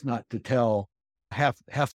novelists not to tell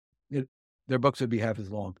their books would be half as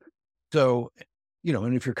long. So,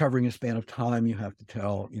 and if you're covering a span of time, you have to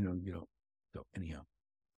tell, so anyhow.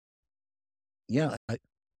 Yeah,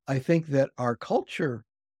 I think that our culture,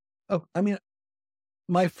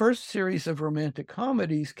 my first series of romantic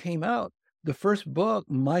comedies came out. The first book,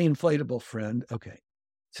 My Inflatable Friend, okay,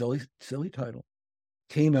 silly title,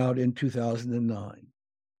 came out in 2009.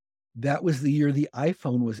 That was the year the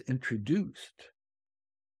iPhone was introduced.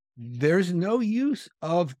 There's no use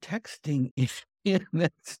of texting in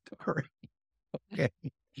that story. Okay.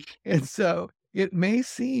 And so it may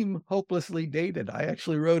seem hopelessly dated. I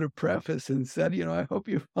actually wrote a preface and said, I hope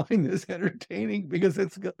you find this entertaining because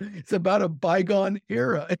it's about a bygone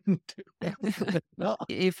era.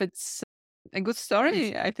 If it's a good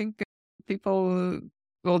story, I think people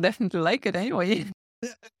will definitely like it anyway.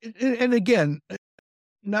 And again,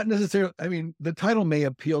 not necessarily, the title may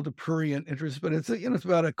appeal to prurient interests, but it's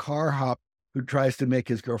about a car hop who tries to make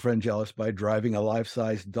his girlfriend jealous by driving a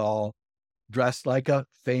life-size doll dressed like a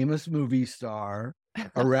famous movie star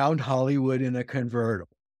around Hollywood in a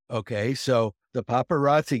convertible. Okay, so the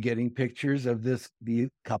paparazzi getting pictures of the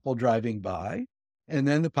couple driving by, and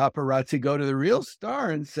then the paparazzi go to the real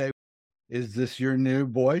star and say, "Is this your new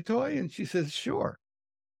boy toy?" And she says, "Sure."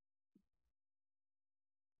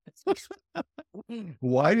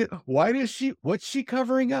 Why does she? What's she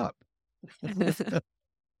covering up?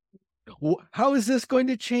 How is this going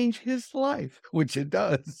to change his life? Which it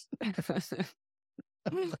does.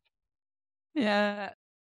 Yeah.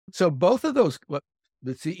 So both of those, but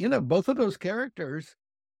see, both of those characters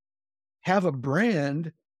have a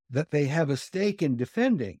brand that they have a stake in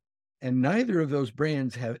defending, and neither of those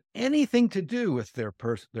brands have anything to do with their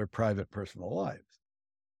private personal lives.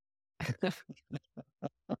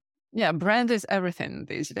 Yeah, brand is everything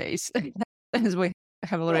these days, as we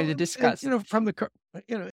have already discussed. And, from the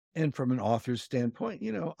and from an author's standpoint,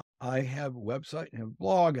 I have a website, I have a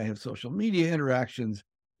blog, I have social media interactions.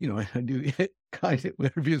 I do kind of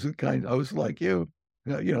interviews with kind hosts like you.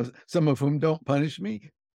 Some of whom don't punish me.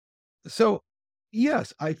 So,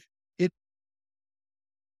 yes, I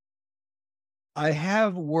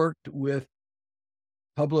have worked with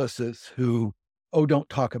publicists who, don't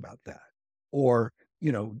talk about that, or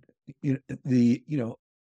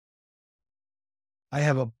I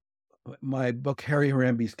have my book Harry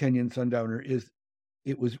Harambe's Kenyan Sundowner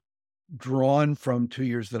it was drawn from 2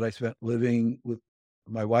 years that I spent living with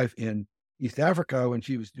my wife in East Africa when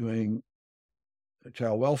she was doing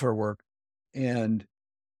child welfare work, and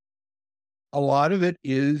a lot of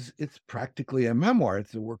it's practically a memoir.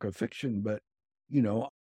 It's a work of fiction, but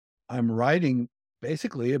I'm writing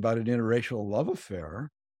basically about an interracial love affair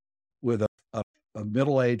with a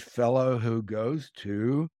middle-aged fellow who goes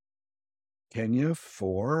to Kenya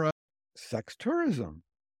for sex tourism.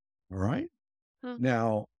 All right.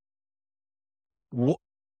 Now,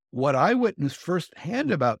 what I witnessed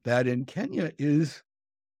firsthand about that in Kenya is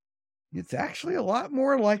it's actually a lot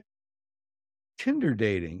more like Tinder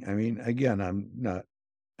dating. I mean, again, I'm not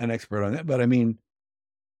an expert on that, but I mean,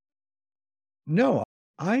 no,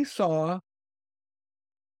 I saw,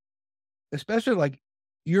 especially like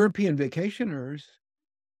European vacationers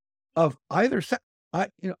of either sex.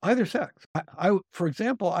 Either sex. For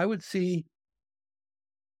example, I would see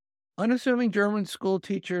unassuming German school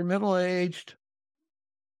teacher, middle-aged,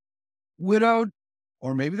 widowed,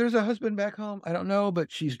 or maybe there's a husband back home. I don't know, but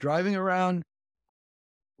she's driving around.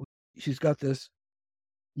 She's got this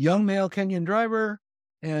young male Kenyan driver,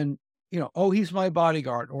 and he's my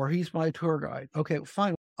bodyguard or he's my tour guide. Okay,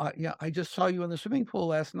 fine. Yeah, I just saw you in the swimming pool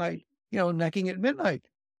last night, necking at midnight.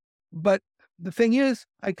 But the thing is,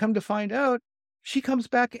 I come to find out she comes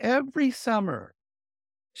back every summer.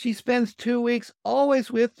 She spends 2 weeks always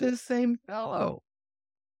with this same fellow.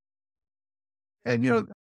 And,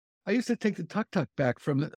 I used to take the tuk-tuk back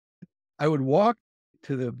I would walk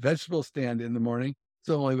to the vegetable stand in the morning. It's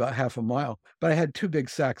only about half a mile, but I had 2 big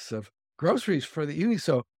sacks of groceries for the evening.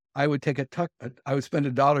 So I would take I would spend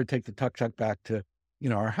 $1 to take the tuk-tuk back to,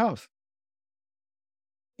 our house.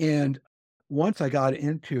 And once I got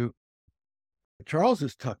into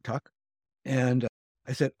Charles's tuk-tuk, and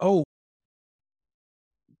I said, "Oh,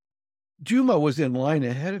 Juma was in line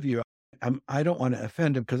ahead of you. I don't want to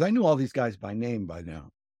offend him," because I knew all these guys by name by now.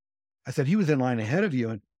 I said, "He was in line ahead of you,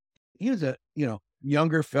 and he was a,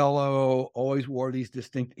 younger fellow, always wore these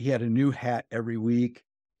he had a new hat every week.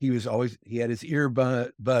 He had his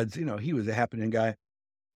earbuds, he was a happening guy."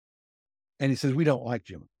 And he says, "We don't like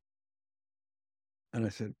Jim." And I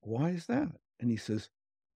said, "Why is that?" And he says,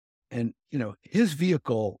 and, his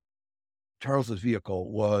vehicle, Charles's vehicle,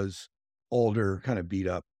 was older, kind of beat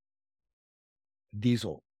up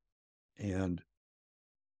diesel. And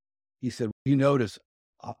he said, "You notice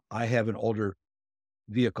I have an older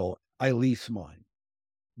vehicle. I lease mine.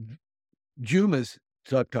 Juma's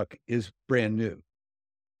tuk-tuk is brand new.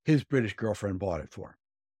 His British girlfriend bought it for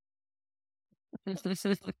him."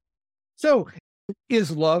 So,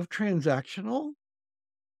 is love transactional?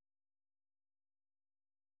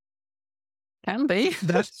 Can be.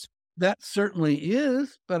 That certainly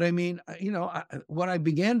is. But I mean, when I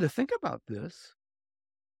began to think about this,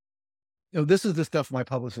 this is the stuff my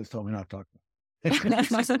publicist told me not to talk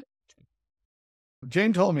about.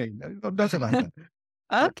 Jane told me, "That's about that."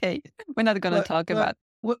 Okay, we're not going to talk about.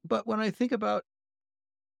 But when I think about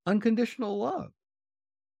unconditional love,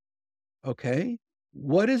 okay,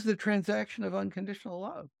 what is the transaction of unconditional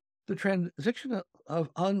love? The transaction of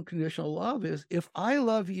unconditional love is, if I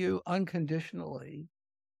love you unconditionally,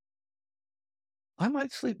 I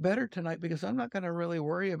might sleep better tonight because I'm not going to really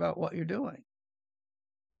worry about what you're doing.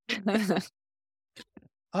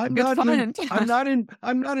 I'm not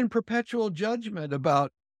in perpetual judgment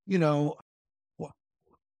about,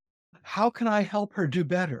 how can I help her do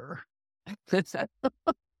better?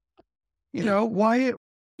 Why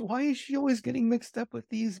is she always getting mixed up with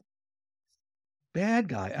these bad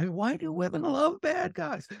guys? I mean, why do women love bad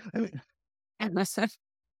guys? I mean,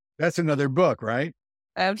 that's another book, right?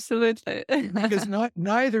 Absolutely. Because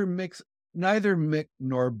neither Mick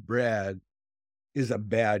nor Brad is a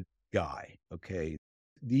bad guy. Okay.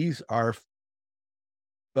 These are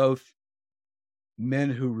both men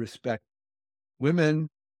who respect women,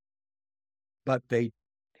 but they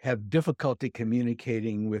have difficulty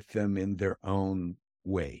communicating with them in their own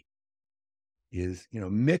way.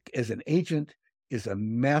 Mick as an agent is a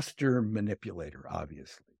master manipulator,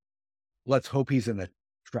 obviously. Let's hope he's an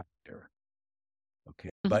attractor. Okay.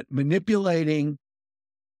 But manipulating,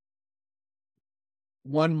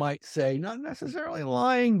 one might say, not necessarily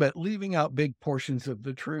lying, but leaving out big portions of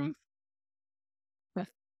the truth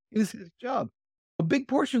is his job. A big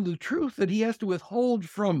portion of the truth that he has to withhold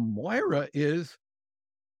from Moira is,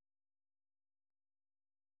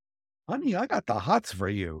 honey, I got the hots for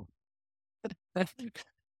you.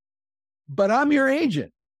 But I'm your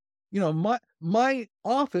agent. My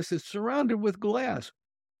office is surrounded with glass.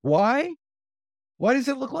 Why? Why does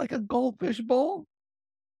it look like a goldfish bowl?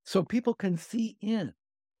 So people can see in.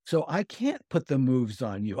 So I can't put the moves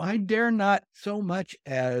on you. I dare not so much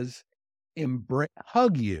as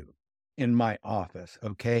hug you in my office,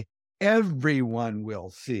 okay? Everyone will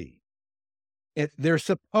see. They're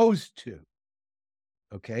supposed to,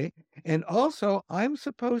 okay? And also, I'm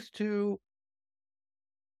supposed to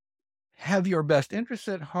have your best interests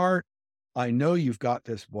at heart. I know you've got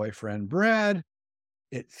this boyfriend, Brad.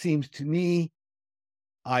 It seems to me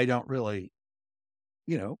I don't really,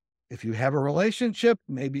 if you have a relationship,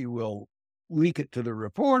 maybe we'll leak it to the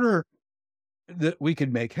reporter that we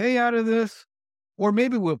could make hay out of this. Or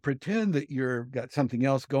maybe we'll pretend that you've got something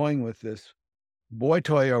else going with this boy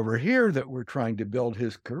toy over here that we're trying to build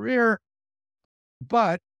his career.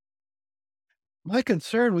 But my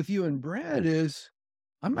concern with you and Brad is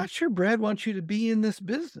I'm not sure Brad wants you to be in this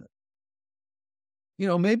business.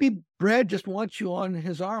 Maybe Brad just wants you on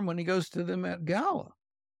his arm when he goes to the Met Gala.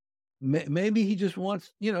 Maybe he just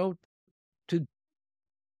wants, to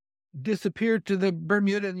disappear to the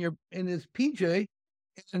Bermuda in his PJ,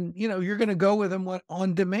 and you're going to go with him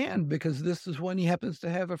on demand because this is when he happens to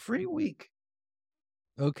have a free week.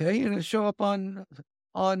 Okay, and show up on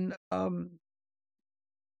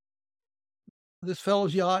this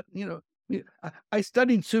fellow's yacht. I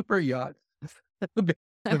studied super yachts.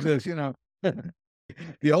 This,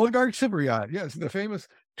 the oligarch super yacht. Yes, the famous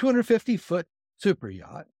 250-foot super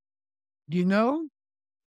yacht. Do you know?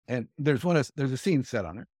 And there's a scene set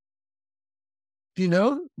on it. Do you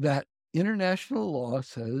know that international law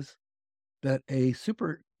says that a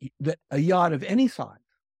yacht of any size,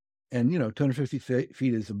 and 250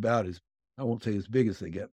 feet is about I won't say as big as they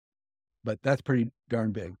get, but that's pretty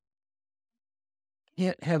darn big,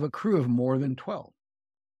 can't have a crew of more than 12,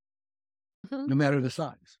 no matter the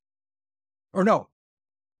size. Or no,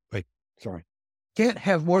 wait, sorry. Can't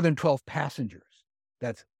have more than 12 passengers.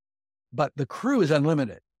 But the crew is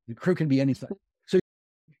unlimited. The crew can be any size. So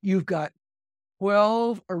you've got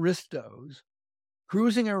 12 aristos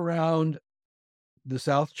cruising around the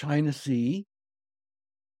South China Sea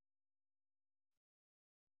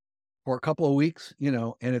for a couple of weeks,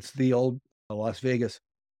 and it's the old Las Vegas.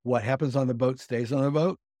 What happens on the boat stays on the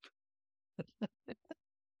boat.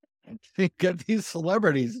 You get these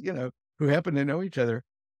celebrities, who happen to know each other.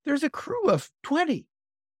 There's a crew of 20.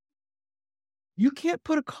 You can't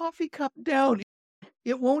put a coffee cup down.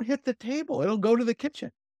 It won't hit the table. It'll go to the kitchen.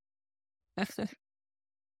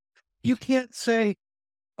 You can't say,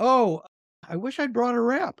 oh, I wish I'd brought a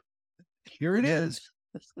wrap. Here it is.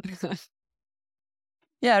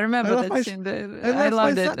 Yeah, I remember that scene. I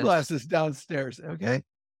left my sunglasses downstairs. Okay.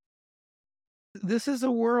 This is a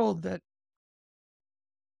world that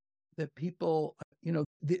people,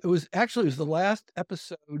 it was the last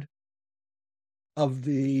episode of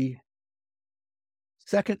the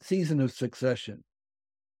second season of Succession.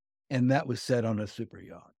 And that was set on a super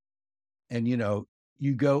yacht. And,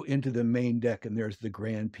 you go into the main deck and there's the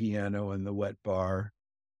grand piano and the wet bar.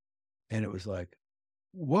 And it was like,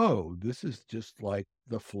 whoa, this is just like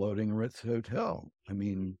the floating Ritz Hotel. I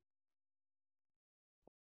mean,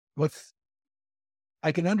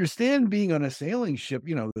 I can understand being on a sailing ship,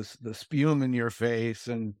 the spume in your face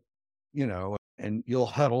and, and you'll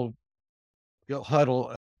huddle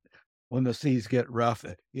when the seas get rough,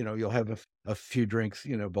 you'll have a few drinks,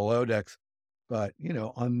 below decks. But,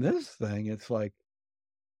 on this thing, it's like,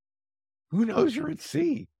 who knows you're at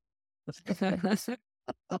sea?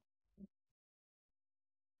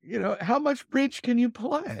 how much bridge can you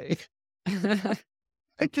play?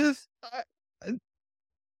 I just,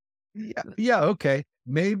 yeah, okay.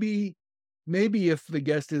 Maybe if the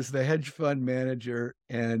guest is the hedge fund manager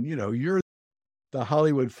and, you're the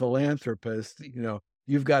Hollywood philanthropist,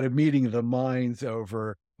 you've got a meeting of the minds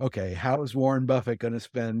over, okay, how is Warren Buffett going to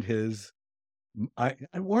spend his,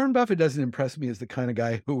 Warren Buffett doesn't impress me as the kind of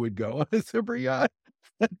guy who would go on a super yacht.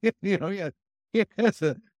 He has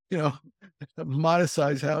a, a modest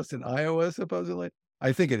sized house in Iowa, supposedly.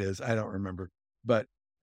 I think it is. I don't remember. But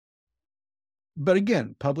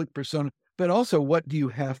again, public persona, but also what do you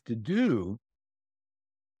have to do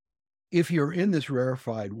if you're in this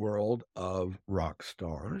rarefied world of rock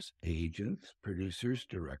stars, agents, producers,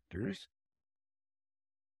 directors?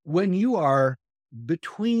 When you are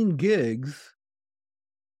between gigs,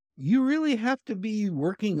 you really have to be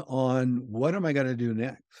working on what am I going to do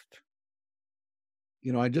next?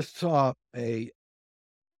 I just saw a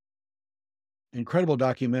incredible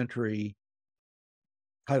documentary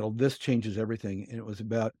titled This Changes Everything, and it was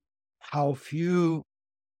about how few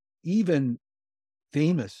even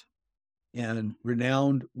famous and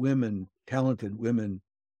renowned women, talented women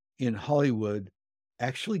in Hollywood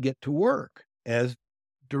actually get to work as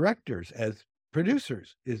directors, as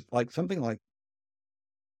producers, is like something like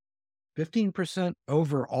 15%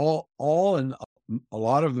 overall, and a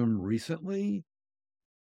lot of them recently.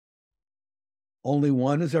 Only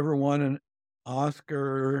one has ever won an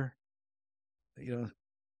Oscar,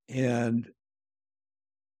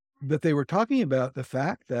 but they were talking about the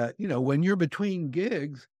fact that, when you're between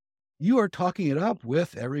gigs, you are talking it up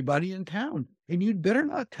with everybody in town, and you'd better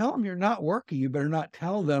not tell them you're not working. You better not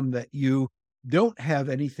tell them that you don't have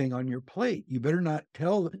anything on your plate. You better not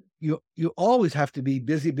tell them. You always have to be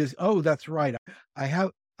busy. Oh, that's right.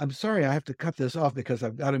 I'm sorry, I have to cut this off because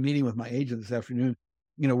I've got a meeting with my agent this afternoon.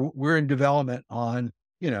 We're in development on,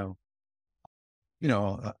 this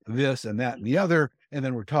and that and the other. And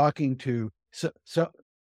then we're talking to, so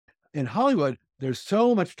in Hollywood, there's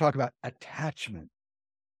so much talk about attachment.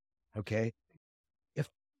 Okay.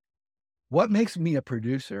 What makes me a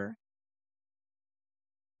producer?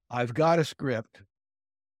 I've got a script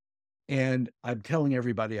and I'm telling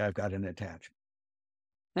everybody I've got an attachment.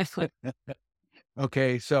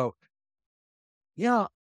 Okay. So yeah,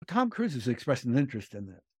 Tom Cruise has expressed an interest in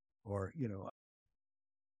this, or,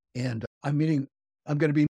 and I'm going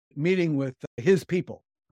to be meeting with his people.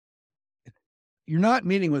 You're not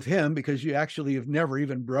meeting with him because you actually have never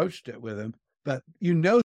even broached it with him, but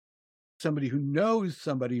somebody who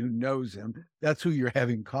knows him. That's who you're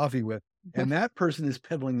having coffee with. And that person is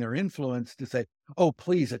peddling their influence to say, oh,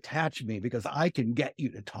 please attach me because I can get you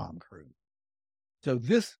to Tom Cruise. So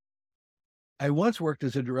I once worked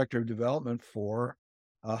as a director of development for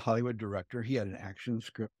a Hollywood director. He had an action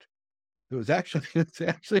script. It's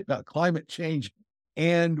actually about climate change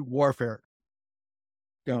and warfare.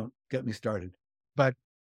 Don't get me started. But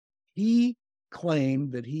he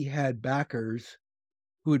claimed that he had backers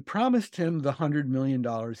who had promised him the $100 million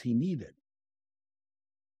he needed.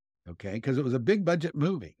 Okay, because it was a big budget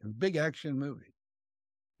movie, a big action movie.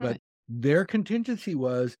 But their contingency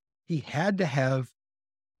was he had to have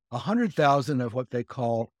 100,000 of what they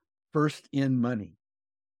call first in money.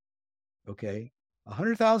 Okay,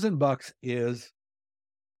 $100,000 is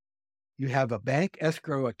you have a bank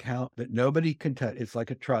escrow account that nobody can touch. It's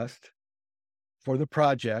like a trust for the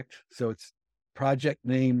project. So it's project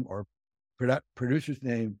name or producer's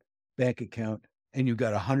name, bank account, and you've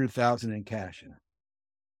got 100,000 in cash in it.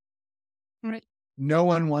 Right. No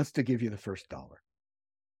one wants to give you the first dollar.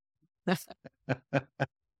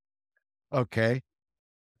 Okay.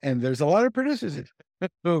 And there's a lot of producers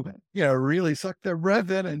who, really suck their breath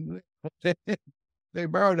in, and they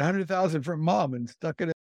borrowed 100,000 from mom and stuck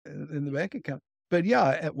it in the bank account. But yeah,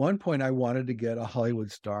 at one point I wanted to get a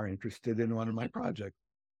Hollywood star interested in one of my projects.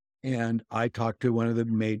 And I talked to one of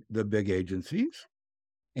the big agencies,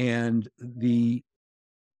 and the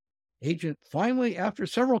agent finally, after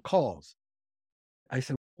several calls, I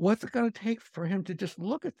said, what's it going to take for him to just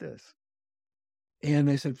look at this? And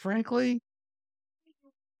they said, frankly,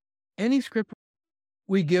 any script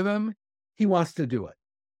we give him, he wants to do it.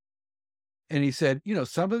 And he said,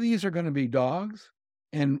 some of these are going to be dogs,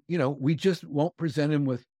 and, we just won't present him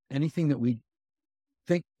with anything that we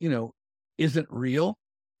think, isn't real.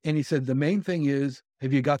 And he said, the main thing is,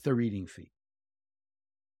 have you got the reading fee?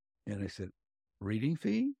 And I said, reading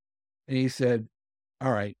fee? And he said,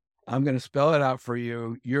 all right, I'm going to spell it out for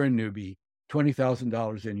you. You're a newbie,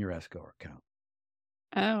 $20,000 in your escrow account.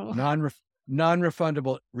 Oh.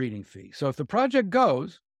 Non-refundable reading fee. So if the project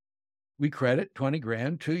goes, we credit 20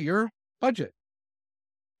 grand to your budget.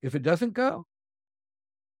 If it doesn't go,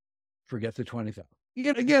 forget the 20,000.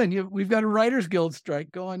 Again, we've got a Writers Guild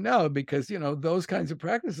strike going now because, those kinds of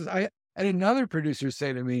practices. I had another producer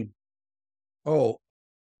say to me, "Oh,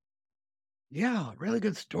 yeah, really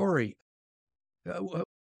good story.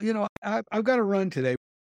 I've got to run today.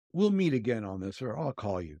 We'll meet again on this, or I'll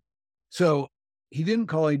call you." So he didn't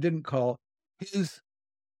call. His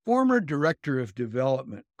former director of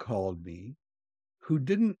development called me,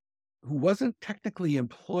 who wasn't technically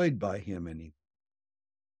employed by him anymore.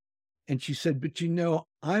 And she said, "But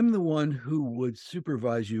I'm the one who would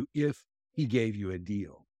supervise you if he gave you a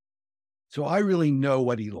deal. So I really know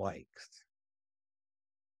what he likes.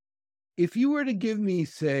 If you were to give me,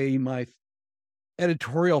 say, my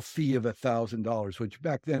editorial fee of $1,000, which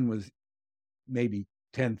back then was maybe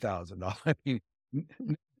 $10,000. I mean,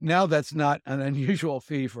 now that's not an unusual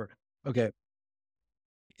fee for, okay.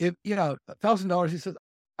 If, $1,000, he says,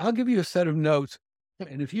 I'll give you a set of notes.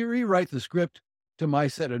 And if you rewrite the script to my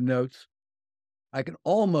set of notes, I can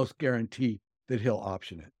almost guarantee that he'll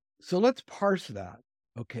option it. So let's parse that.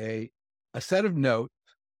 Okay. A set of notes,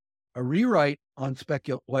 a rewrite on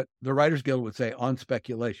what the Writers Guild would say on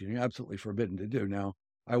speculation. You're absolutely forbidden to do. Now,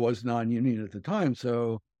 I was non-union at the time,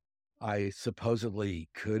 so I supposedly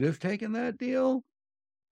could have taken that deal.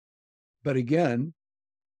 But again,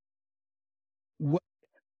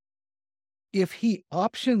 if he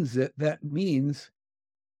options it, that means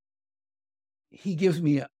he gives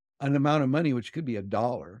me an amount of money, which could be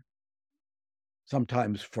 $1.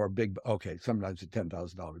 Sometimes for sometimes it's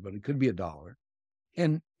 $10,000, but it could be $1.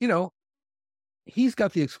 And, he's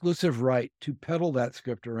got the exclusive right to peddle that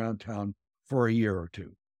script around town for a year or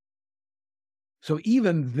two. So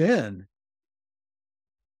even then,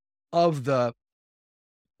 of the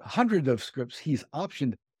hundred of scripts he's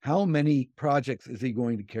optioned, how many projects is he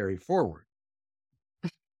going to carry forward?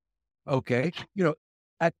 Okay.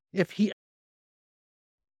 If he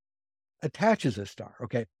attaches a star,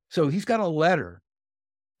 okay. So he's got a letter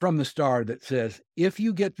from the star that says, if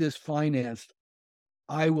you get this financed,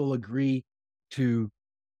 I will agree to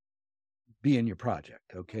be in your project.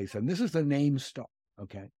 Okay. So this is the name star.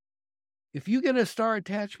 Okay. If you get a star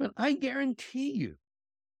attachment, I guarantee you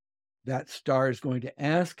that star is going to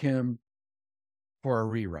ask him for a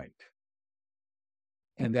rewrite.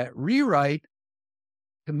 And that rewrite,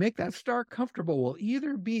 to make that star comfortable, will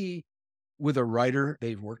either be with a writer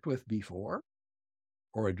they've worked with before,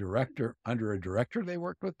 or a director under a director they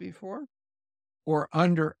worked with before, or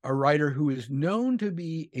under a writer who is known to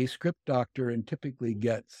be a script doctor and typically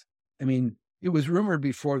gets, it was rumored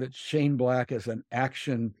before that Shane Black as an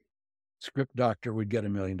action script doctor would get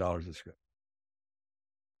 $1 million a script.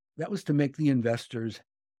 That was to make the investors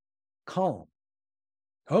calm.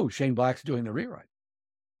 Oh, Shane Black's doing the rewrite.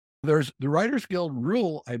 There's the Writers Guild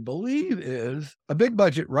rule, I believe, is a big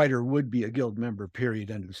budget writer would be a guild member,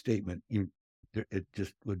 period, end of statement. It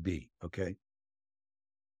just would be, okay?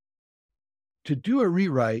 To do a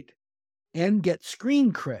rewrite and get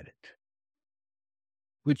screen credit,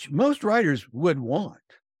 which most writers would want.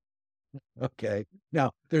 Okay.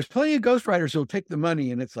 Now, there's plenty of ghostwriters who'll take the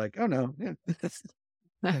money and it's like, oh no,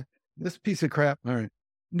 this piece of crap. All right.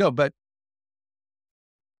 No, but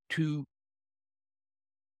to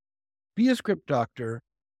be a script doctor,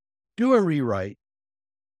 do a rewrite,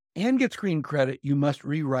 and get screen credit, you must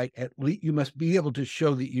rewrite you must be able to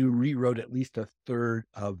show that you rewrote at least a third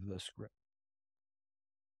of the script.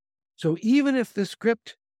 So even if the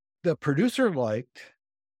script the producer liked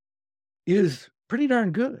is pretty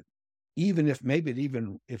darn good, even if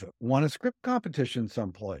if it won a script competition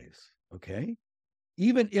someplace, okay?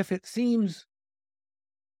 Even if it seems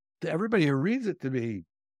to everybody who reads it to be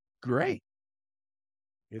great,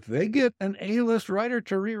 if they get an A-list writer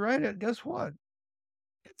to rewrite it, guess what?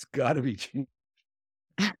 It's got to be changed.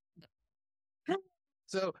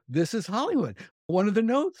 So this is Hollywood. One of the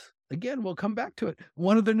notes, again, we'll come back to it.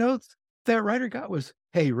 One of the notes that writer got was,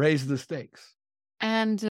 hey, raise the stakes.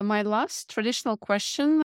 And my last traditional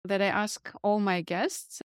question that I ask all my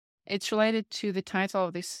guests, it's related to the title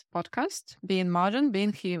of this podcast, Being Modern,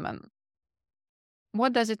 Being Human.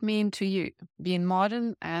 What does it mean to you, being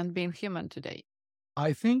modern and being human today?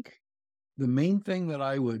 I think the main thing that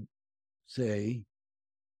I would say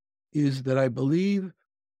is that I believe,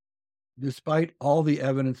 despite all the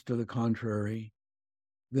evidence to the contrary,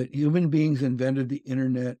 that human beings invented the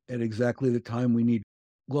internet at exactly the time we need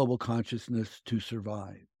global consciousness to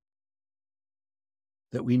survive.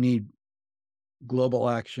 That we need global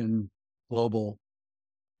action, global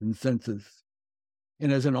consensus.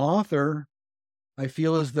 And as an author, I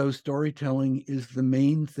feel as though storytelling is the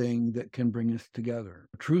main thing that can bring us together.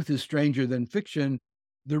 Truth is stranger than fiction.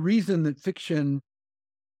 The reason that fiction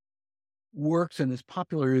works and is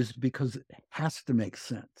popular is because it has to make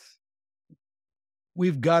sense.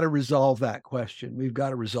 We've got to resolve that question. We've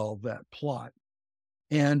got to resolve that plot.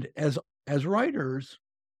 And as writers,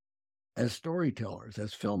 as storytellers,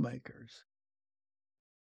 as filmmakers,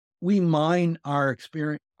 we mine our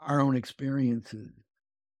own experiences,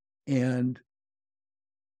 and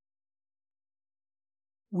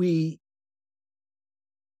we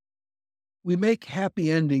make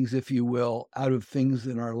happy endings, if you will, out of things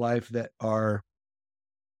in our life that are,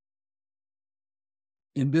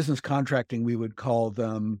 in business contracting, we would call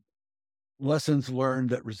them lessons learned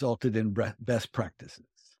that resulted in best practices.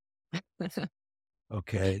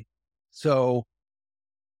 Okay. So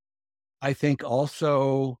I think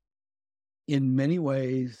also, in many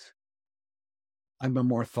ways, I'm a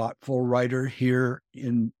more thoughtful writer here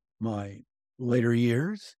in my later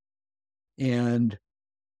years. And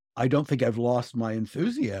I don't think I've lost my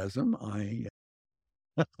enthusiasm. I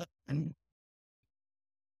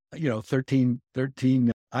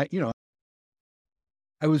 13, I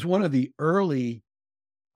was one of the early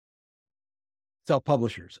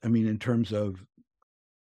self-publishers. I mean, in terms of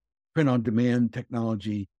print-on-demand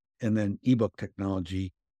technology and then ebook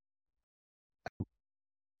technology.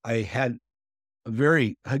 I had a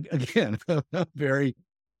very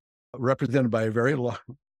represented by a very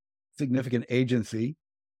significant agency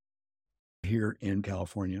here in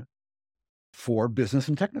California for business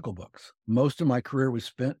and technical books. Most of my career was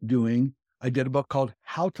spent I did a book called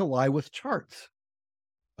How to Lie with Charts.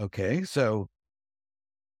 Okay, so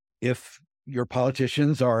if your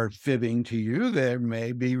politicians are fibbing to you, they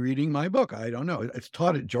may be reading my book. I don't know. It's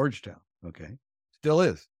taught at Georgetown. Okay, still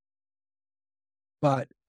is. But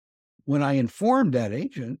when I informed that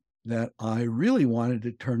agent that I really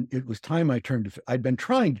wanted to it was time I turned to, I'd been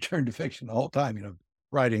trying to turn to fiction the whole time,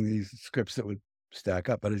 writing these scripts that would stack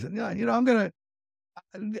up. But I said, I'm going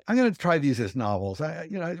to try these as novels.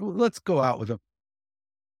 Let's go out with them.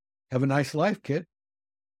 Have a nice life, kid.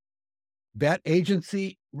 That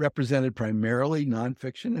agency represented primarily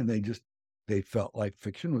nonfiction, and they felt like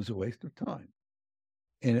fiction was a waste of time.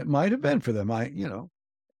 And it might have been for them.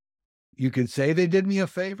 You could say they did me a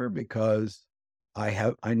favor because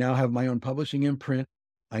I now have my own publishing imprint.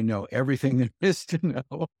 I know everything there is to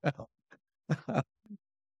know about.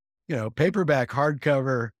 Paperback,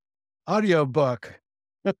 hardcover, audiobook,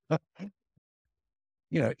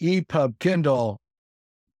 EPUB, Kindle,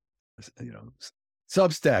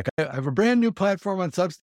 Substack. I have a brand new platform on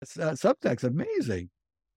Substack. Substack's amazing.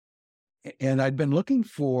 And I'd been looking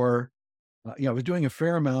for, I was doing a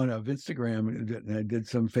fair amount of Instagram, and I did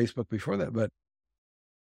some Facebook before that, but,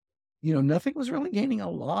 nothing was really gaining a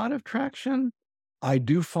lot of traction. I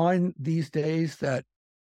do find these days that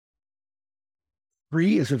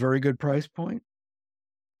free is a very good price point.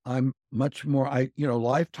 I'm much more,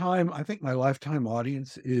 lifetime, I think my lifetime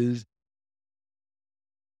audience is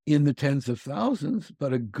in the tens of thousands,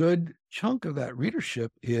 but a good chunk of that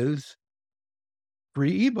readership is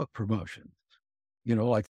free ebook promotions.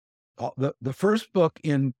 Like the first book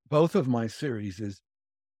in both of my series is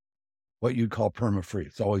what you'd call perma-free.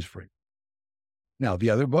 It's always free. Now, the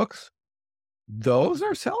other books, those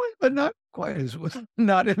are selling, but not quite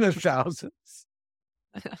not in the thousands.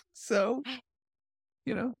 So,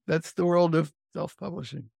 that's the world of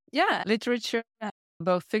self-publishing. Yeah, literature,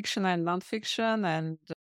 both fiction and nonfiction, and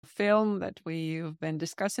film that we've been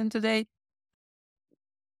discussing today.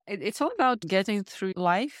 It's all about getting through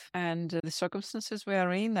life and the circumstances we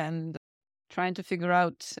are in and trying to figure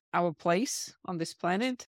out our place on this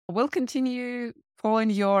planet. We'll continue following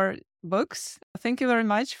your books. Thank you very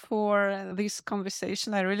much for this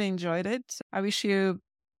conversation. I really enjoyed it. I wish you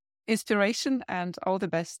inspiration and all the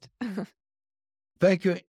best. Thank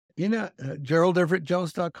you.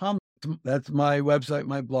 GeraldEverettJones.com. That's my website,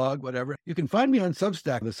 my blog, whatever. You can find me on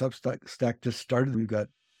Substack. The Substack just started. We've got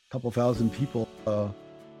a couple thousand people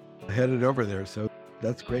headed over there. So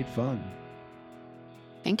that's great fun.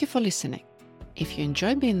 Thank you for listening. If you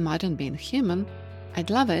enjoy being modern, being human, I'd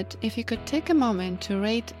love it if you could take a moment to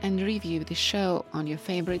rate and review the show on your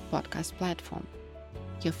favorite podcast platform.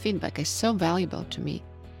 Your feedback is so valuable to me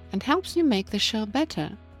and helps me make the show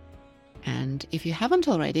better. And if you haven't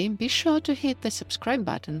already, be sure to hit the subscribe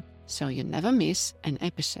button so you never miss an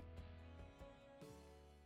episode.